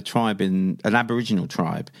worked with a tribe an Aboriginal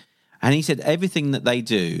tribe, and he said everything that they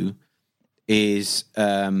do is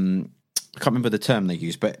I can't remember the term they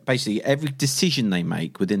use, but basically every decision they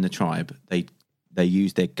make within the tribe, they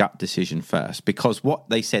use their gut decision first, because what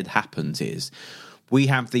they said happens is we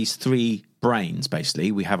have these three brains,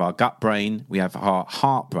 basically. We have our gut brain, we have our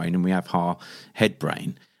heart brain, and we have our head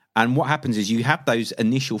brain. And what happens is you have those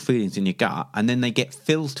initial feelings in your gut, and then they get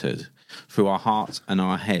filtered through our hearts and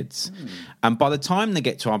our heads. And by the time they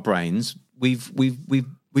get to our brains, we've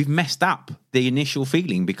messed up the initial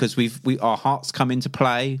feeling, because our hearts come into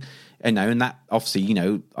play. You know, and that obviously, you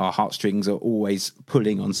know, our heartstrings are always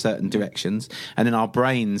pulling on certain directions. And then our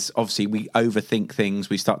brains, obviously, we overthink things.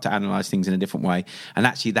 We start to analyze things in a different way. And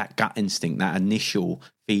actually that gut instinct, that initial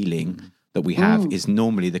feeling that we have is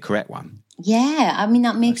normally the correct one. Yeah. I mean,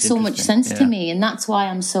 that makes so much sense to me. And that's why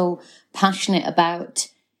I'm so passionate about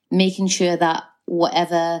making sure that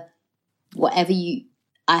whatever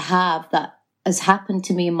I have that has happened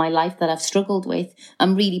to me in my life that I've struggled with,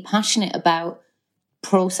 I'm really passionate about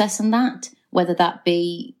processing that, whether that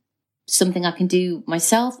be something I can do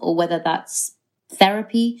myself, or whether that's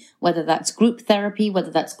therapy, whether that's group therapy, whether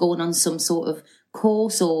that's going on some sort of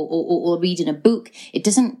course or reading a book. It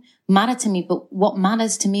doesn't matter to me, but what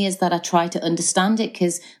matters to me is that I try to understand it,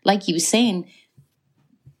 because like you were saying,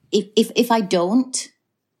 if I don't,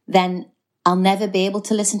 then I'll never be able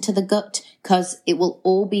to listen to the gut, because it will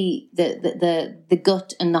all be the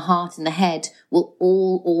gut and the heart and the head will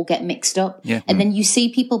all get mixed up. Yeah. And then you see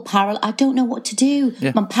people I don't know what to do.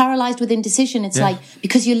 Yeah. I'm paralyzed with indecision. It's like,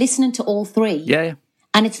 because you're listening to all three. Yeah.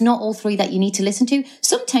 And it's not all three that you need to listen to.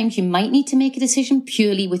 Sometimes you might need to make a decision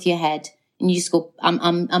purely with your head. And you just go,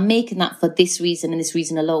 I'm making that for this reason and this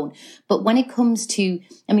reason alone. But when it comes to,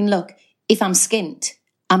 I mean, look, if I'm skint,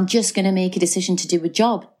 I'm just going to make a decision to do a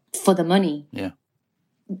job for the money. Yeah.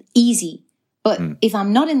 Easy. But if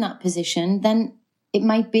I'm not in that position, then it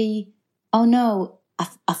might be, oh no,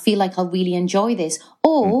 I feel like I'll really enjoy this.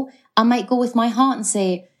 Or I might go with my heart and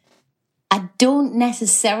say, I don't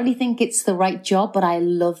necessarily think it's the right job, but I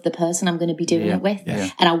love the person I'm going to be doing it with.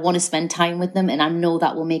 Yeah. And I want to spend time with them, and I know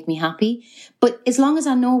that will make me happy. But as long as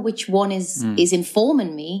I know which one is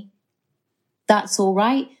informing me, that's all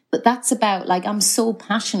right. But that's about, like, I'm so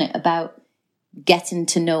passionate about getting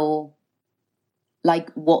to know, like,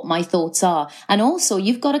 what my thoughts are. And also,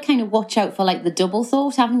 you've got to kind of watch out for, like, the double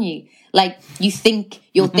thought, haven't you? Like, you think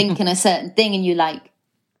you're thinking a certain thing and you're like,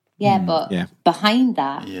 but behind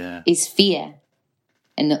that is fear.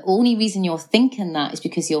 And the only reason you're thinking that is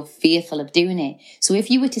because you're fearful of doing it. So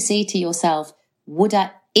if you were to say to yourself,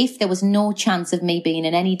 if there was no chance of me being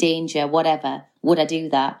in any danger, whatever, would I do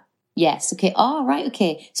that? Yes. Okay. Oh, right.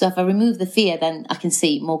 Okay. So if I remove the fear, then I can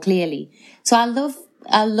see more clearly. So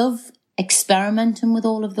I love experimenting with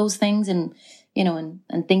all of those things, and, you know,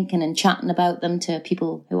 and thinking and chatting about them to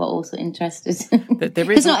people who are also interested.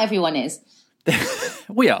 Because not everyone is.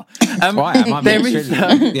 We are. I'm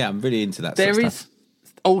really into that. There sort of is stuff.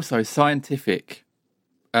 Also scientific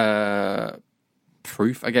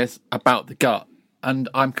proof, I guess, about the gut, and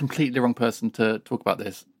I'm completely the wrong person to talk about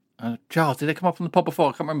this. Charles, did they come up on the pod before?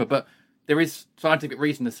 I can't remember, but there is scientific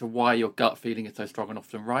reason as to why your gut feeling is so strong and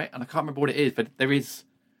often right, and I can't remember what it is, but there is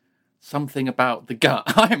something about the gut.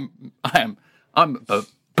 I'm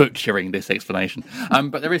butchering this explanation,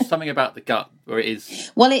 but there is something about the gut where it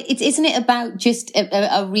is. Well, isn't it about just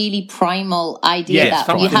a really primal idea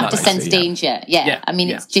that you have to sense danger? Yeah. I mean,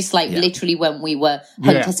 it's just like literally when we were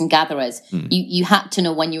hunters and gatherers, you had to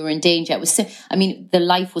know when you were in danger. It was, the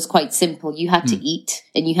life was quite simple. You had to eat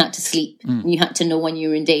and you had to sleep and you had to know when you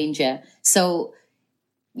were in danger. So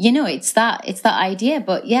it's that idea.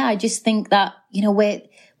 But yeah, I just think that,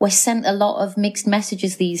 we're sent a lot of mixed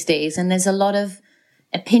messages these days, and there's a lot of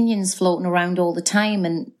opinions floating around all the time.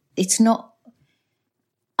 And it's not,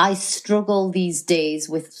 I struggle these days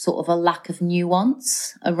with sort of a lack of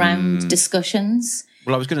nuance around discussions.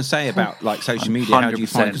 Well, I was going to say about like social media. 100%. How do you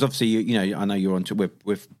find? Because obviously, I know you're on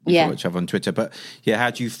with follow each other on Twitter, but how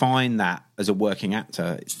do you find that as a working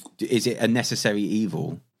actor? Is it a necessary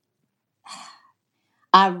evil?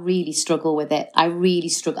 I really struggle with it. I really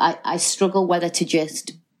struggle. I struggle whether to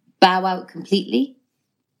just bow out completely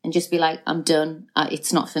and just be like, I'm done.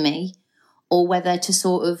 It's not for me, or whether to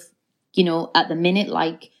sort of, at the minute,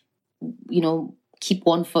 like, keep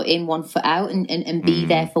one foot in, one foot out, and be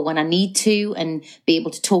there for when I need to, and be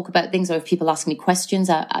able to talk about things. Or if people ask me questions,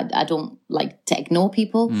 I don't like to ignore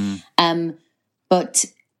people. But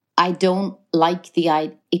I don't like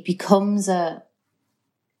it becomes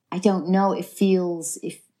I don't know, if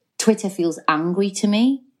Twitter feels angry to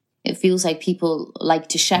me. It feels like people like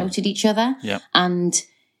to shout at each other. Yeah. And,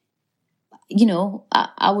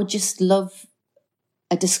 I would just love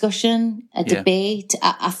a discussion, a debate.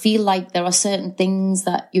 I feel like there are certain things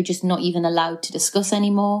that you're just not even allowed to discuss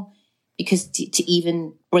anymore, because to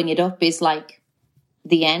even bring it up is like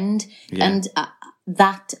the end. Yeah. And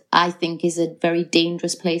that, I think, is a very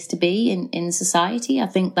dangerous place to be in society. I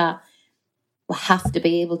think that we have to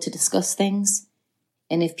be able to discuss things.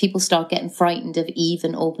 And if people start getting frightened of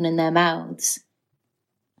even opening their mouths,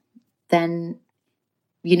 then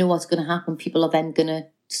you know what's going to happen. People are then going to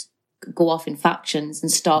go off in factions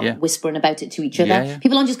and start whispering about it to each other. Yeah.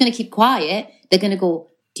 People aren't just going to keep quiet. They're going to go,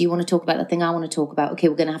 do you want to talk about the thing I want to talk about? Okay,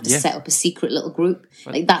 we're going to have to set up a secret little group.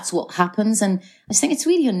 Like, that's what happens. And I just think it's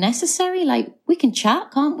really unnecessary. Like, we can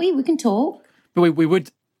chat, can't we? We can talk. But we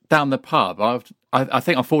would down the pub. I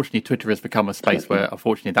think, unfortunately, Twitter has become a space where,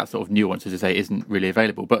 unfortunately, that sort of nuance, as you say, isn't really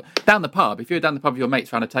available. But down the pub, if you're down the pub with your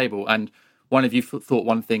mates around a table and one of you thought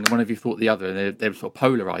one thing and one of you thought the other, and they were sort of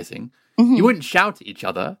polarising, you wouldn't shout at each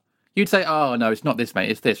other. You'd say, oh, no, it's not this, mate,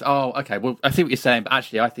 it's this. Oh, okay, well, I see what you're saying, but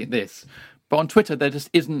actually I think this. But on Twitter, there just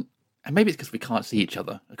isn't, and maybe it's because we can't see each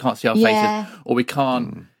other. We can't see our faces, or we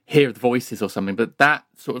can't hear the voices or something. But that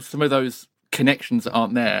sort of, some of those connections that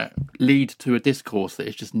aren't there lead to a discourse that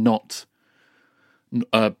is just not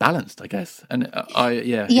balanced, I guess. And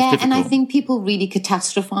it's and I think people really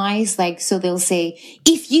catastrophize. Like, so they'll say,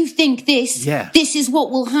 if you think this, this is what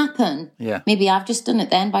will happen. Yeah. Maybe I've just done it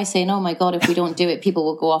then by saying, oh my God, if we don't do it, people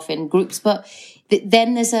will go off in groups. But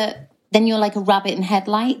then then you're like a rabbit in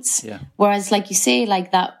headlights. Yeah. Whereas, like you say,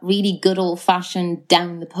 like that really good old fashioned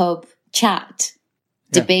down the pub chat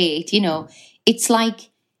debate, it's like,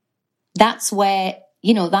 that's where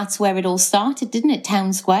it all started, didn't it?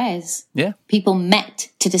 Town squares. Yeah. People met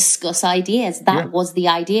to discuss ideas. That was the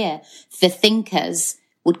idea. The thinkers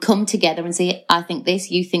would come together and say, I think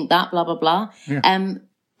this, you think that, blah, blah, blah. Yeah.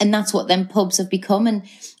 And that's what them pubs have become. And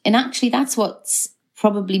actually, that's what's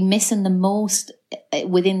probably missing the most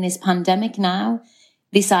within this pandemic now.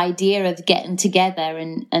 This idea of getting together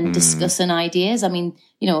and discussing ideas. I mean,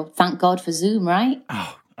 thank God for Zoom, right?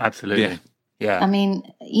 Oh, absolutely. Yeah. I mean,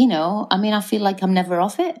 I feel like I'm never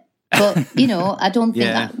off it. But, I don't think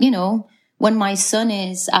that, when my son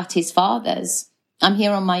is at his father's, I'm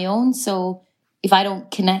here on my own. So if I don't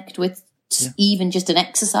connect with even just an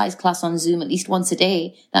exercise class on Zoom at least once a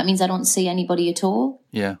day, that means I don't see anybody at all.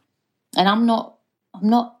 Yeah. And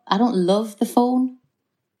I don't love the phone.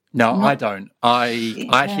 No, I don't. I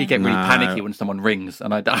actually get really panicky when someone rings,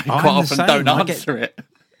 and I quite often don't answer it.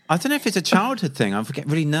 I don't know if it's a childhood thing. I get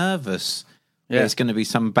really nervous. Yeah. It's going to be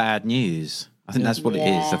some bad news. I think that's what it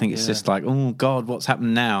is. I think it's just like, oh God, what's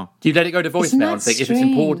happened now? Do you let it go to voicemail and think if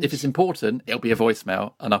it's important, it'll be a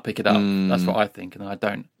voicemail and I'll pick it up? That's what I think, and I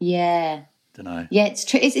don't. Yeah. Don't know. Yeah, it's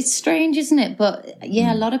true. It's strange, isn't it? But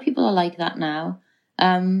a lot of people are like that now.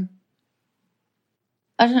 I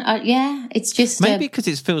don't know. It's just maybe because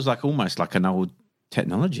it feels like almost like an old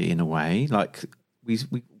technology in a way. Like we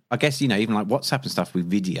I guess even like WhatsApp and stuff, we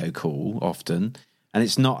video call often, and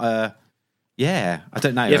it's not a. Yeah, I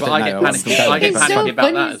don't know. Yeah, but I get panicky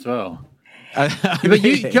about that as well. But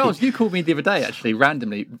Giles, you called me the other day, actually,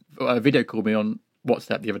 randomly. Video called me on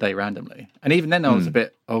WhatsApp the other day randomly. And even then I was a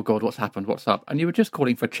bit, oh God, what's happened? What's up? And you were just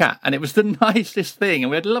calling for a chat. And it was the nicest thing.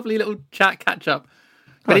 And we had a lovely little chat catch up.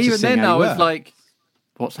 But even then I was like,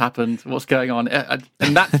 what's happened? What's going on? And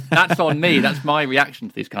that's on me. That's my reaction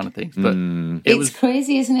to these kind of things. But it's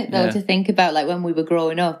crazy, isn't it, though, to think about like when we were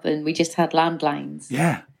growing up and we just had landlines.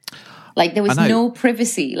 Yeah. Like there was no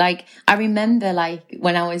privacy. Like I remember like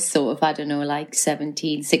when I was sort of, I don't know, like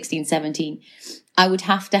 16, 17, I would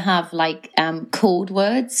have to have like code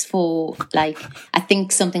words for like, I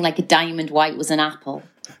think something like a diamond white was an apple,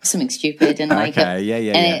 something stupid, and like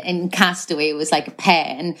in Castaway it was like a pear,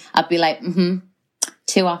 and I'd be like,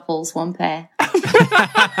 2 apples, 1 pear. And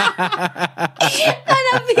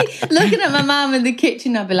I'd be looking at my mum in the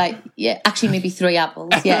kitchen, I'd be like, yeah, actually maybe 3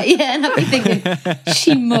 apples. Yeah. And I'd be thinking,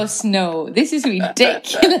 she must know. This is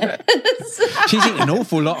ridiculous. She's eating an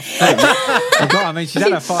awful lot of food. Oh, God, I mean, she's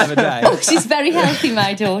had her 5 a day. Oh, she's very healthy,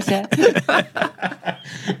 my daughter.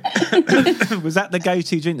 Was that the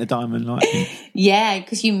go-to drink, the Diamond Light? Yeah,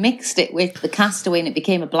 because you mixed it with the Castaway and it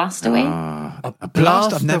became a Blastaway. A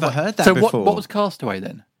blast? I've never heard that before. So what was Castaway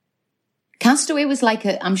then? Castaway was like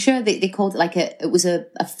I'm sure they called it like it was a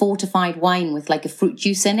fortified wine with like a fruit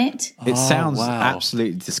juice in it. It sounds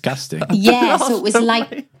absolutely disgusting. Yeah, so it was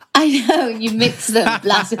like, I know, you mix them.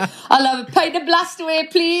 I'll have a pint of Blastaway,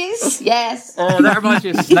 please. Yes. Oh, that reminds me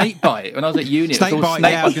of snake bite. When I was at uni, Snake bite,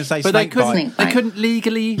 yeah, I was going to say but snake bite. They couldn't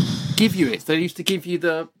legally give you it. So they used to give you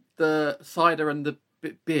the cider and the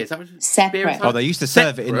beer. Is that what separate? Oh, they used to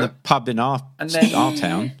serve it in the pub in our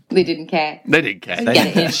town. They didn't care. They didn't care. They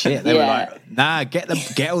didn't give shit. They were like, nah,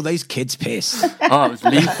 get all those kids pissed. Oh, it was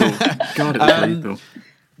lethal. God, it was lethal.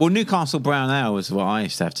 Well, Newcastle Brown Ale was what I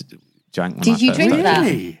used to have to drink when Did I you first drink started. that?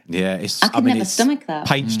 Really? Yeah, I could never stomach that.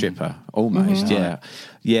 Paint stripper, almost. Yeah.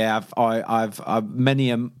 I've many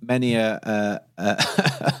a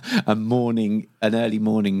morning, an early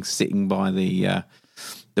morning, sitting by the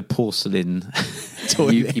porcelain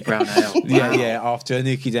toilet. Nuki Brown Ale. Wow. Yeah. After a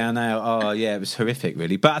Nuki Down Ale, oh yeah, it was horrific,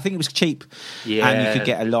 really. But I think it was cheap, and you could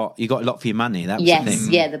get a lot. You got a lot for your money. That was the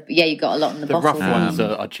thing. You got a lot in the bottle. Rough ones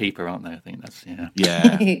are cheaper, aren't they? I think that's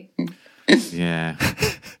Yeah.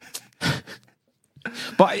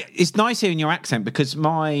 But it's nice hearing your accent because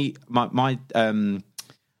my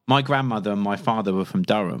grandmother and my father were from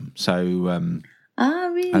Durham, so.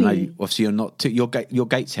 Really? And obviously you're not you're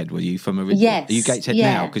Gateshead, were you from originally? Yes. Are you Gateshead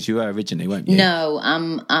now? Because you were originally, weren't you? No,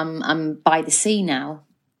 I'm by the sea now.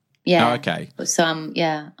 Yeah. Oh, okay. So I'm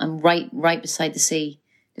right beside the sea,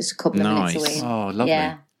 just a couple of minutes away. Oh, lovely.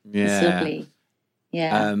 Yeah. It's lovely.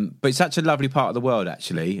 Yeah. But it's such a lovely part of the world,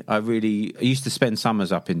 actually. I used to spend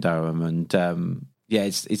summers up in Durham, and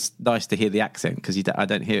it's nice to hear the accent because I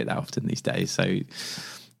don't hear it that often these days. So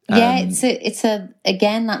it's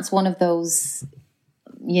again, that's one of those,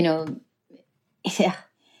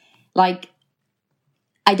 like,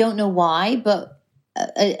 I don't know why, but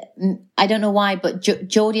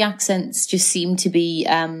Geordie accents just seem to be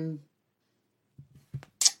what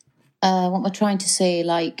am I trying to say?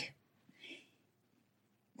 Like,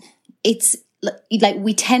 it's like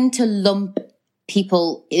we tend to lump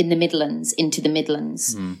people in the Midlands into the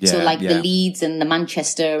Midlands. The Leeds and the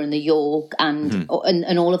Manchester and the York and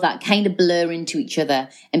all of that kind of blur into each other,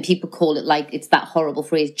 and people call it, like, it's that horrible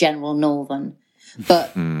phrase, General Northern.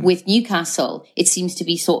 But with Newcastle, it seems to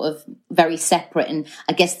be sort of very separate, and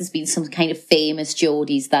I guess there's been some kind of famous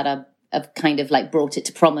Geordies that have kind of like brought it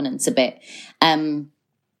to prominence a bit. And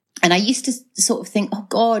I used to sort of think, oh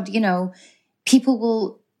God, people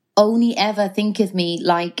will only ever think of me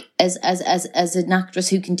like as an actress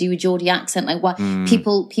who can do a Geordie accent. Like, what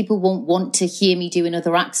people won't want to hear me do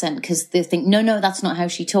another accent because they think, no, that's not how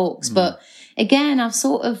she talks. But again, I've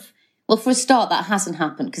sort of, well, for a start, that hasn't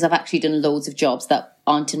happened because I've actually done loads of jobs that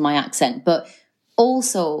aren't in my accent. But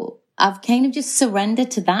also, I've kind of just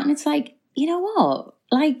surrendered to that, and it's like, you know what,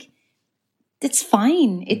 like, it's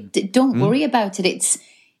fine. Don't worry about it.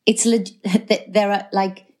 There are,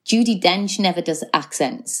 like, Judi Dench never does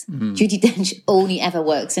accents. Judi Dench only ever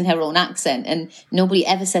works in her own accent, and nobody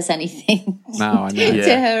ever says anything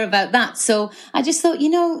to her about that. So I just thought,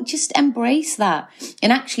 just embrace that.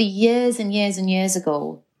 And actually, years and years and years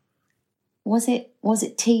ago, was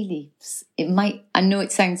it tea leaves? I know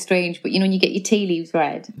it sounds strange, but when you get your tea leaves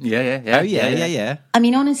read. Yeah. Oh, yeah. I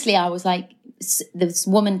mean, honestly, I was like, this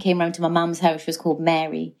woman came round to my mum's house. She was called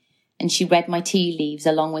Mary. And she read my tea leaves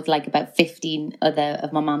along with like about 15 other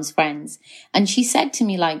of my mum's friends. And she said to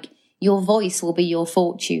me, like, your voice will be your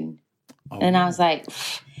fortune. Oh. And I was like,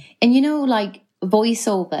 and like,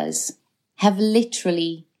 voiceovers have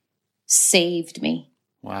literally saved me.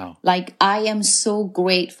 Wow. Like, I am so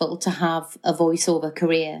grateful to have a voiceover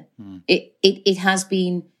career. It has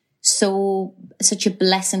been such a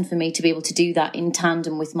blessing for me to be able to do that in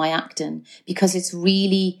tandem with my acting, because it's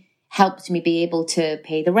really helped me be able to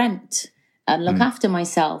pay the rent and look after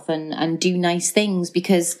myself and do nice things,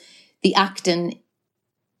 because the acting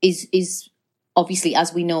is obviously,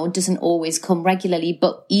 as we know, doesn't always come regularly.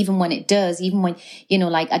 But even when it does, even when,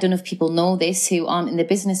 like, I don't know if people know this who aren't in the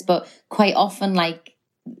business, but quite often, like,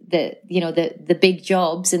 the big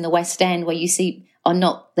jobs in the West End where you see are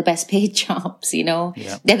not the best paid jobs, They're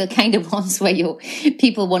the kind of ones where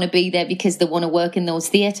people want to be there because they want to work in those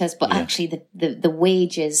theatres, but actually the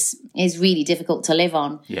wages is really difficult to live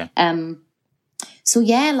on. Yeah. So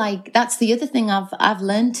like that's the other thing I've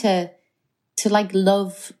learned to like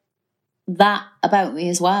love that about me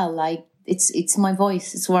as well. Like it's my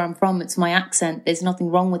voice, it's where I'm from, it's my accent. There's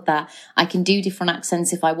nothing wrong with that. I can do different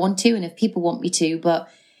accents if I want to and if people want me to, but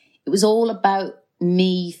it was all about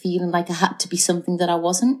me feeling like I had to be something that I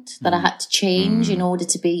wasn't, that I had to change in order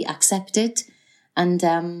to be accepted. And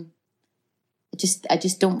I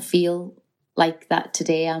just don't feel like that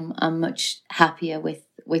today. I'm much happier with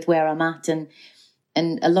where I'm at, and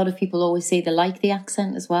a lot of people always say they like the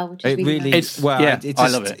accent as well, which is really nice. I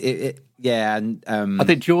love it. And I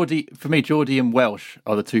think Geordie and Welsh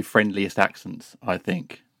are the two friendliest accents. I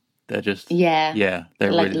think they're just they're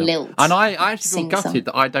like really lilt, and I actually feel gutted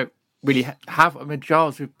that I don't really have. I mean,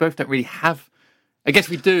 Giles, we both don't really have. I guess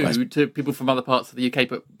we do to people from other parts of the UK,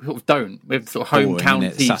 but we sort of don't. We have sort of home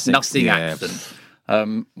county nothing accent. But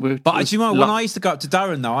do you know when I used to go up to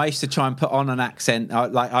Durham though, I used to try and put on an accent.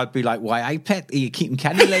 I'd be like, "Why, I pet you keep them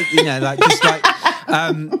canny like just like."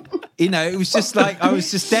 It was just like I was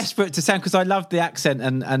just desperate to sound because I loved the accent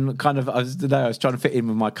and kind of I was trying to fit in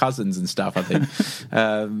with my cousins and stuff. I think,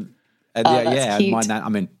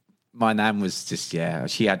 cute. My nan was just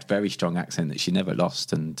she had a very strong accent that she never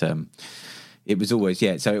lost, and it was always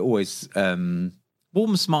so it always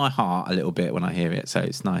warms my heart a little bit when I hear it. So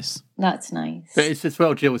it's nice. That's nice. But it's as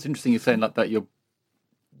well, Jill. It's interesting you're saying like that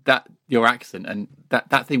your accent and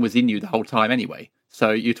that thing was in you the whole time anyway.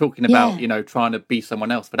 So you're talking about trying to be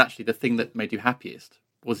someone else, but actually the thing that made you happiest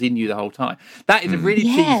was in you the whole time. That is a really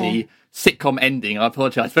cheesy sitcom ending. I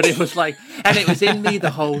apologise, but it was like, and it was in me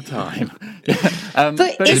the whole time.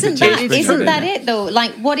 But isn't that it though?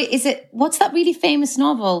 Like, what is it? What's that really famous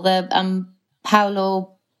novel? The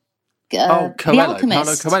Paulo. Coelho. The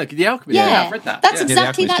Alchemist. Paulo Coelho. The Alchemist. Yeah, I've read that. That's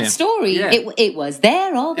exactly that story. Yeah. It was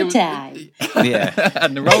there all the time. Yeah,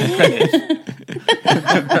 and the roll credits.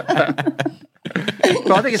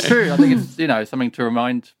 But I think it's true. I think it's something to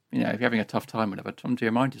remind. If you're having a tough time, whatever, time to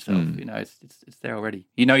remind yourself. It's there already.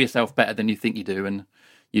 You know yourself better than you think you do, and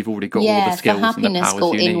you've already got all the skills and the powers you need. Happiness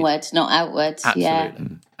go inward, not outward.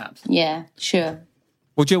 Absolutely. Absolutely. Yeah, sure.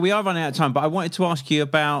 Well, Jill, we are running out of time, but I wanted to ask you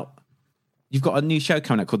about. You've got a new show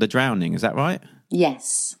coming out called The Drowning. Is that right?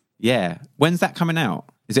 Yes. Yeah. When's that coming out?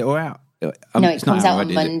 Is it all out? No, it comes out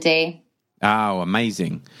on Monday. Oh,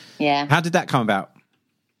 amazing. Yeah. How did that come about?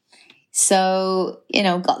 So,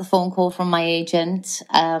 got the phone call from my agent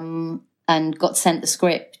and got sent the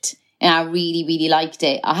script. And I really, really liked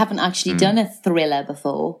it. I haven't actually done a thriller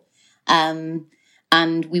before. And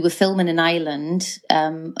we were filming in Ireland.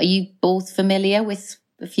 Are you both familiar with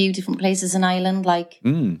a few different places in Ireland? Like, a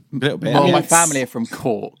little bit. My family are from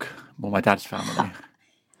Cork. Well, my dad's family.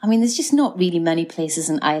 I mean, there's just not really many places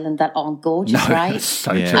in Ireland that aren't gorgeous, right? That's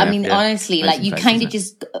so true. I mean, honestly, like you kind of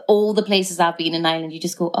just, all the places I've been in Ireland, you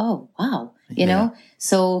just go, oh, wow, you know?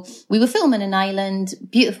 So we were filming in Ireland,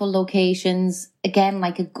 beautiful locations, again,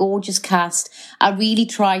 like a gorgeous cast. I really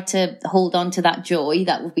tried to hold on to that joy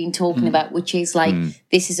that we've been talking about, which is like,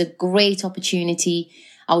 this is a great opportunity.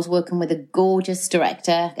 I was working with a gorgeous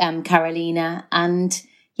director, Carolina, and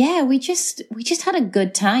we just had a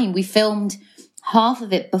good time. We filmed half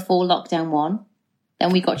of it before lockdown 1,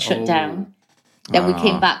 then we got shut down. Then we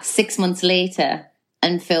came back 6 months later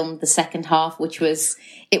and filmed the second half, which was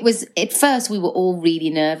at first we were all really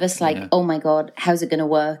nervous, like, oh my God, how's it going to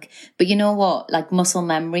work? But you know what? Like muscle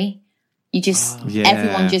memory. You just,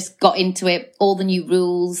 everyone just got into it, all the new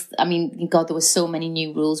rules. I mean, God, there were so many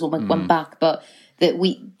new rules when we went back, but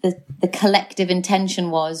the collective intention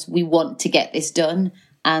was we want to get this done.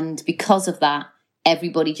 And because of that,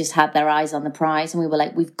 everybody just had their eyes on the prize, and we were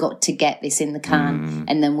like, we've got to get this in the can,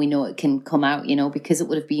 and then we know it can come out, because it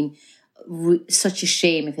would have been such a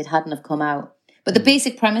shame if it hadn't have come out. But the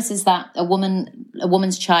basic premise is that a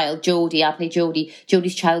woman's child, Jodie, I play Jodie,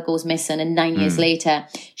 Jodie's child goes missing, and 9 years later,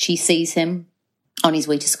 she sees him on his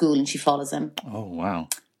way to school and she follows him. Oh, wow.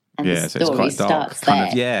 And the so it's quite dark.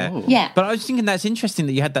 Yeah. But I was thinking that's interesting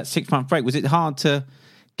that you had that 6-month break. Was it hard to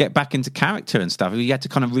get back into character and stuff? You had to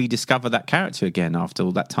kind of rediscover that character again after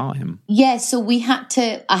all that time. Yeah, so I had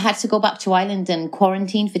to go back to Ireland and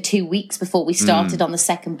quarantine for 2 weeks before we started on the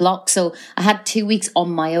second block. So I had 2 weeks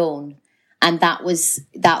on my own, and that was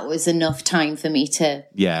enough time for me to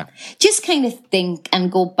just kind of think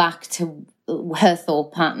and go back to her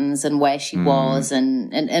thought patterns and where she was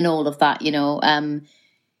and all of that,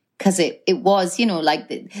 because it was, like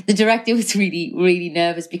the director was really, really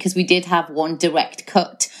nervous because we did have one direct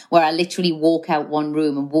cut where I literally walk out one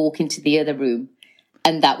room and walk into the other room.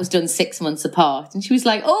 And that was done 6 months apart. And she was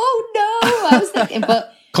like, oh no, I was thinking,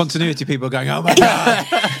 but... Continuity people going, oh my God.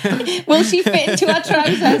 Will she fit into our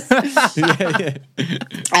trousers?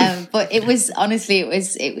 Yeah. But it was, honestly,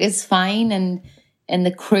 it was fine. And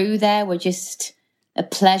the crew there were just a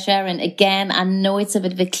pleasure. And again, I know it's a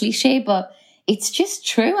bit of a cliche, but it's just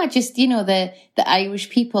true. I just, the Irish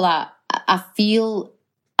people I feel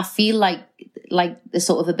like the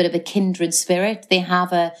sort of a bit of a kindred spirit. They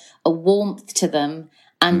have a warmth to them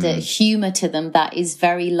and a humour to them that is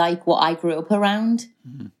very like what I grew up around.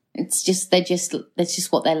 It's just that's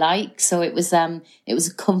just what they're like. So it was a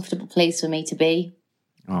comfortable place for me to be.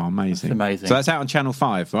 Oh, amazing! That's amazing. So that's out on Channel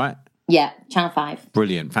 5, right? Yeah, Channel 5.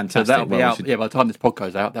 Brilliant, fantastic. So that'll be out. Yeah, by the time this pod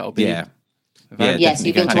goes out, that'll be yeah. Yeah, so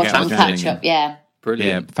you'll be able to watch it on catch up. Yeah,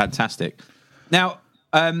 brilliant. Yeah, fantastic. Now,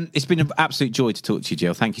 it's been an absolute joy to talk to you,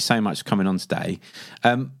 Jill. Thank you so much for coming on today.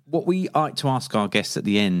 What we like to ask our guests at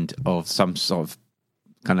the end of some sort of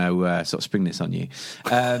spring this on you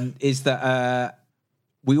is that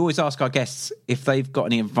we always ask our guests if they've got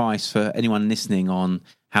any advice for anyone listening on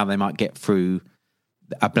how they might get through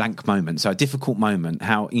a blank moment. So a difficult moment,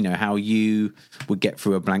 how you would get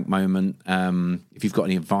through a blank moment. If you've got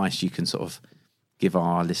any advice you can sort of give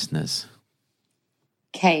our listeners.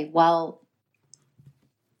 Okay, well,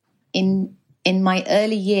 in my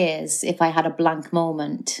early years, if I had a blank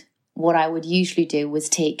moment, what I would usually do was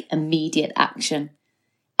take immediate action.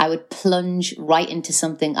 I would plunge right into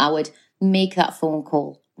something. I would make that phone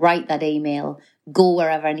call, write that email, go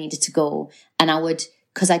wherever I needed to go. And I would,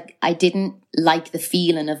 because I didn't like the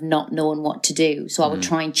feeling of not knowing what to do. So I would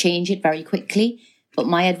try and change it very quickly. But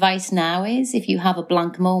my advice now is if you have a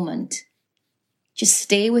blank moment, just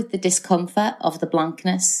stay with the discomfort of the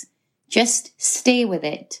blankness. Just stay with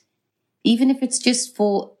it. Even if it's just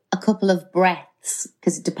for a couple of breaths,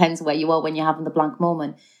 because it depends where you are when you're having the blank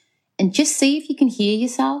moment. And just see if you can hear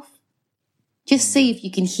yourself. Just see if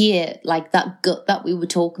you can hear like that gut that we were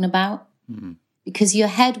talking about. Because your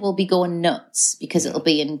head will be going nuts because it'll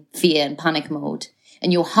be in fear and panic mode.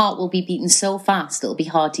 And your heart will be beating so fast it'll be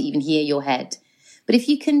hard to even hear your head. But if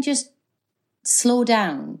you can just slow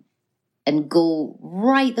down and go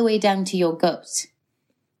right the way down to your gut,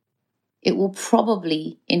 it will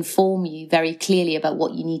probably inform you very clearly about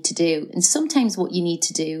what you need to do. And sometimes what you need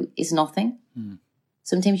to do is nothing.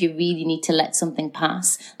 Sometimes you really need to let something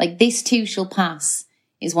pass. Like, this too shall pass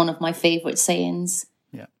is one of my favourite sayings.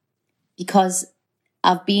 Yeah. Because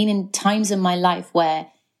I've been in times in my life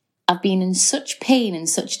where I've been in such pain and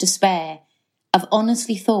such despair. I've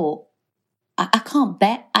honestly thought, I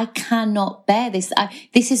cannot bear this.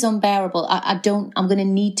 This is unbearable. I'm going to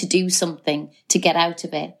need to do something to get out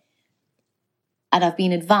of it. And I've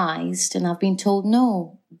been advised and I've been told,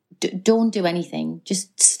 no, don't do anything.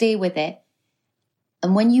 Just stay with it.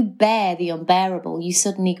 And when you bear the unbearable, you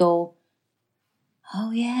suddenly go,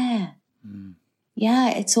 oh, yeah. Yeah,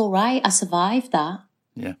 it's all right. I survived that.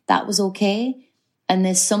 Yeah. That was okay. And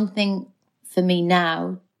there's something for me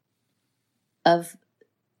now of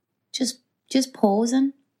just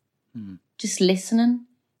pausing, just listening,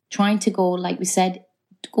 trying to go, like we said,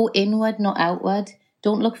 go inward, not outward.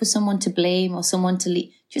 Don't look for someone to blame or someone to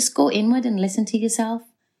lead. Just go inward and listen to yourself,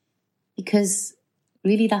 because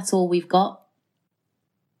really that's all we've got.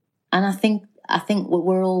 And I think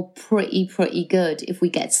we're all pretty good. If we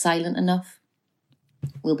get silent enough,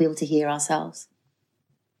 we'll be able to hear ourselves.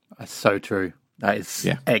 That's so true. That is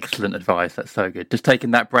excellent advice. That's so good. Just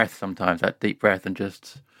taking that breath sometimes, that deep breath, and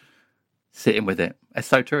just sitting with it. It's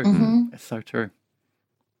so true. It's so true.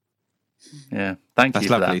 Yeah. Thank you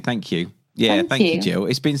for lovely. that. Thank you. Yeah, thank you, Jill.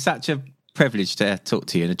 It's been such a privilege to talk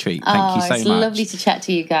to you and a treat. Thank you so much. It's lovely to chat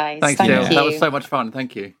to you guys. Thank you. That was so much fun.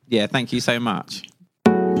 Thank you. Yeah, thank you so much.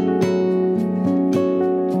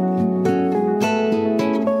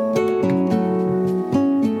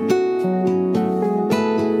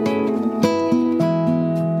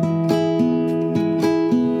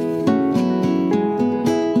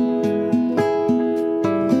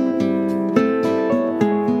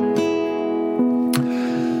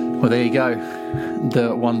 Well, there you go.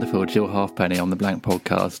 The wonderful Jill Halfpenny on the Blank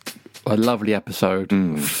Podcast. A lovely episode,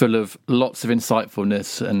 full of lots of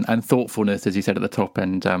insightfulness and thoughtfulness, as you said at the top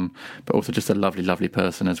end, but also just a lovely, lovely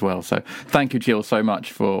person as well. So thank you, Jill, so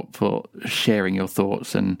much for sharing your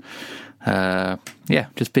thoughts and,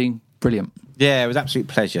 just being brilliant. Yeah, it was an absolute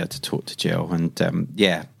pleasure to talk to Jill. And,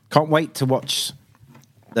 can't wait to watch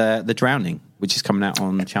The Drowning, which is coming out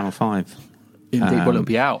on Channel 5. Indeed, well, it'll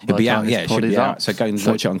be out. It'll be out, it should be out. So go and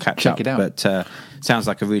watch it on Catch check Up. it out. But sounds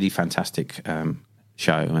like a really fantastic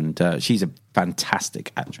show, and she's a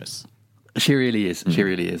fantastic actress. She really is. She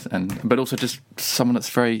really is, but also just someone that's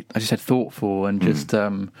very, as you said, thoughtful and just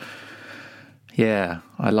I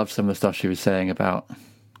love some of the stuff she was saying about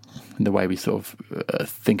the way we sort of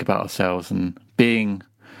think about ourselves and being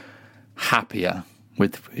happier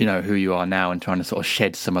with who you are now, and trying to sort of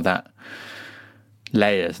shed some of that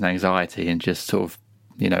layers and anxiety and just sort of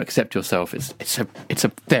accept yourself. It's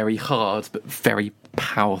a very hard but very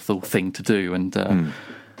powerful thing to do, and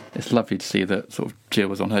it's lovely to see that sort of Jill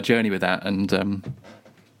was on her journey with that, and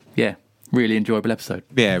really enjoyable episode.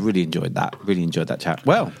 Yeah, really enjoyed that chat.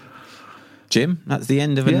 Well, Jim, that's the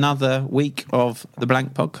end of another week of the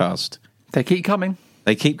Blank Podcast. They keep coming.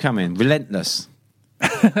 Relentless.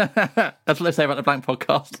 That's what they say about the Blank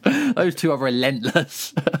Podcast. Those two are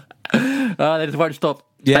relentless. They just won't stop.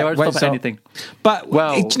 Yeah, they won't stop at anything. But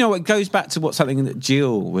it goes back to something that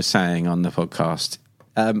Jill was saying on the podcast.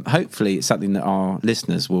 Hopefully it's something that our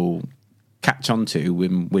listeners will catch on to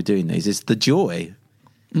when we're doing these, is the joy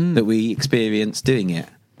that we experience doing it.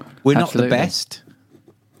 We're Absolutely. not the best.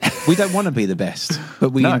 We don't want to be the best,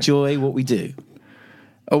 but we enjoy what we do.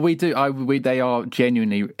 Oh, we do. They are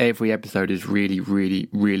genuinely, every episode is really, really,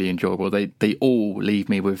 really enjoyable. They all leave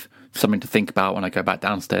me with something to think about when I go back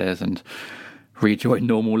downstairs and rejoin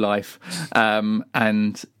normal life.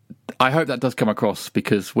 And I hope that does come across,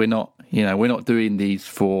 because we're not doing these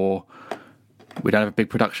for. We don't have a big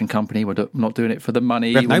production company. We're not doing it for the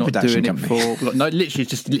money. We have no We're not production doing company. it for literally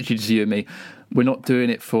just you and me. We're not doing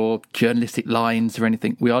it for journalistic lines or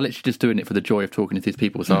anything. We are literally just doing it for the joy of talking to these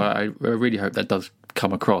people. So I really hope that does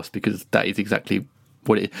come across, because that is exactly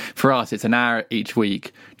what it is. For us, it's an hour each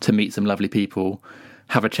week to meet some lovely people,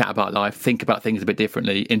 have a chat about life, think about things a bit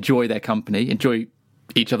differently, enjoy their company, enjoy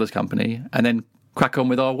each other's company, and then crack on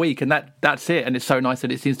with our week. And that's it. And it's so nice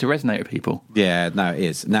that it seems to resonate with people. Yeah, no, it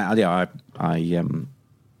is. Now, I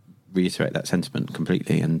reiterate that sentiment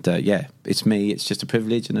completely. And it's me. It's just a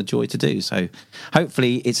privilege and a joy to do. So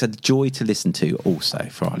hopefully it's a joy to listen to also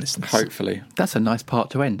for our listeners. Hopefully. That's a nice part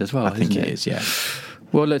to end as well. I think it is, yeah.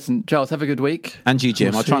 Well, listen, Giles, have a good week. And you,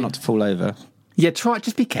 Jim. I'll try not to fall over. Yeah,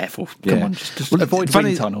 just be careful. Come on, just avoid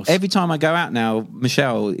wind tunnels. Every time I go out now,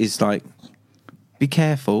 Michelle is like, be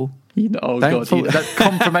careful. That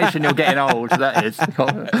confirmation you're getting old, that is.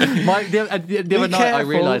 The other night I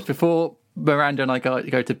realised, before Miranda and I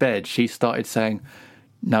go to bed, she started saying,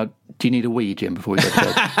 "Now, do you need a wee, Jim, before we go to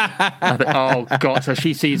bed?" I thought, oh, God, so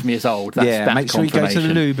she sees me as old. That's make sure you go to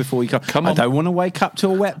the loo before you come. Come on. I don't want to wake up to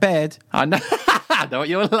a wet bed. I know. I know what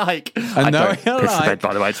you're like. I know what you're piss like. The bed,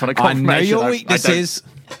 by the way. It's one of I know your weaknesses.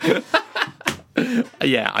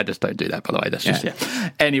 Yeah, I just don't do that, by the way. That's just,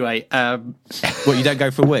 Anyway. What, you don't go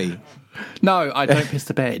for a wee? No, I don't piss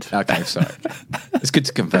the bed. Okay, sorry. It's good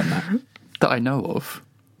to confirm that. That I know of.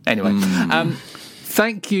 Anyway,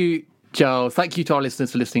 thank you, Giles. Thank you to our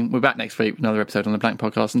listeners for listening. We're back next week with another episode on the Blank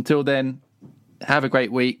Podcast. Until then, have a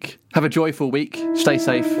great week. Have a joyful week. Stay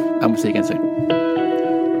safe, and we'll see you again soon.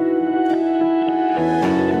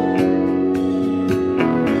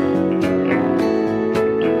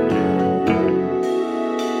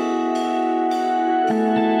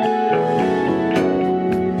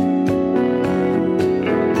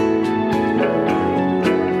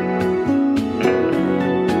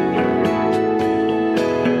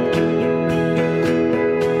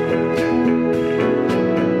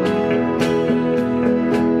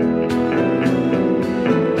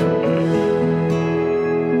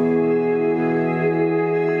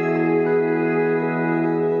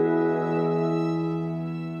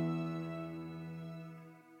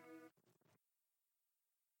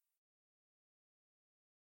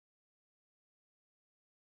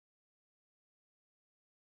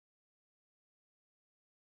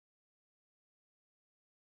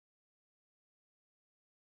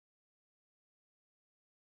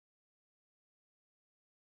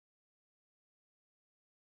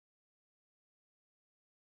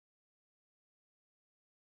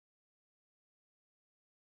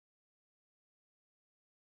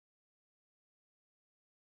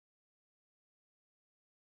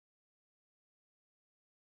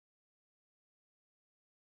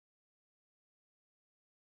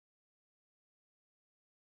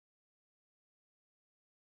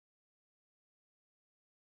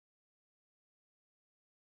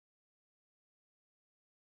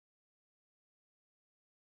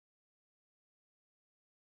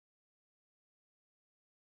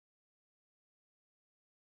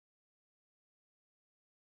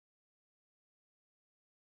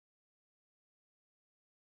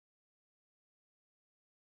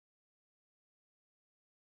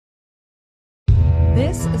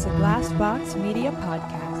 This is a Glassbox Media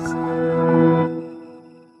podcast.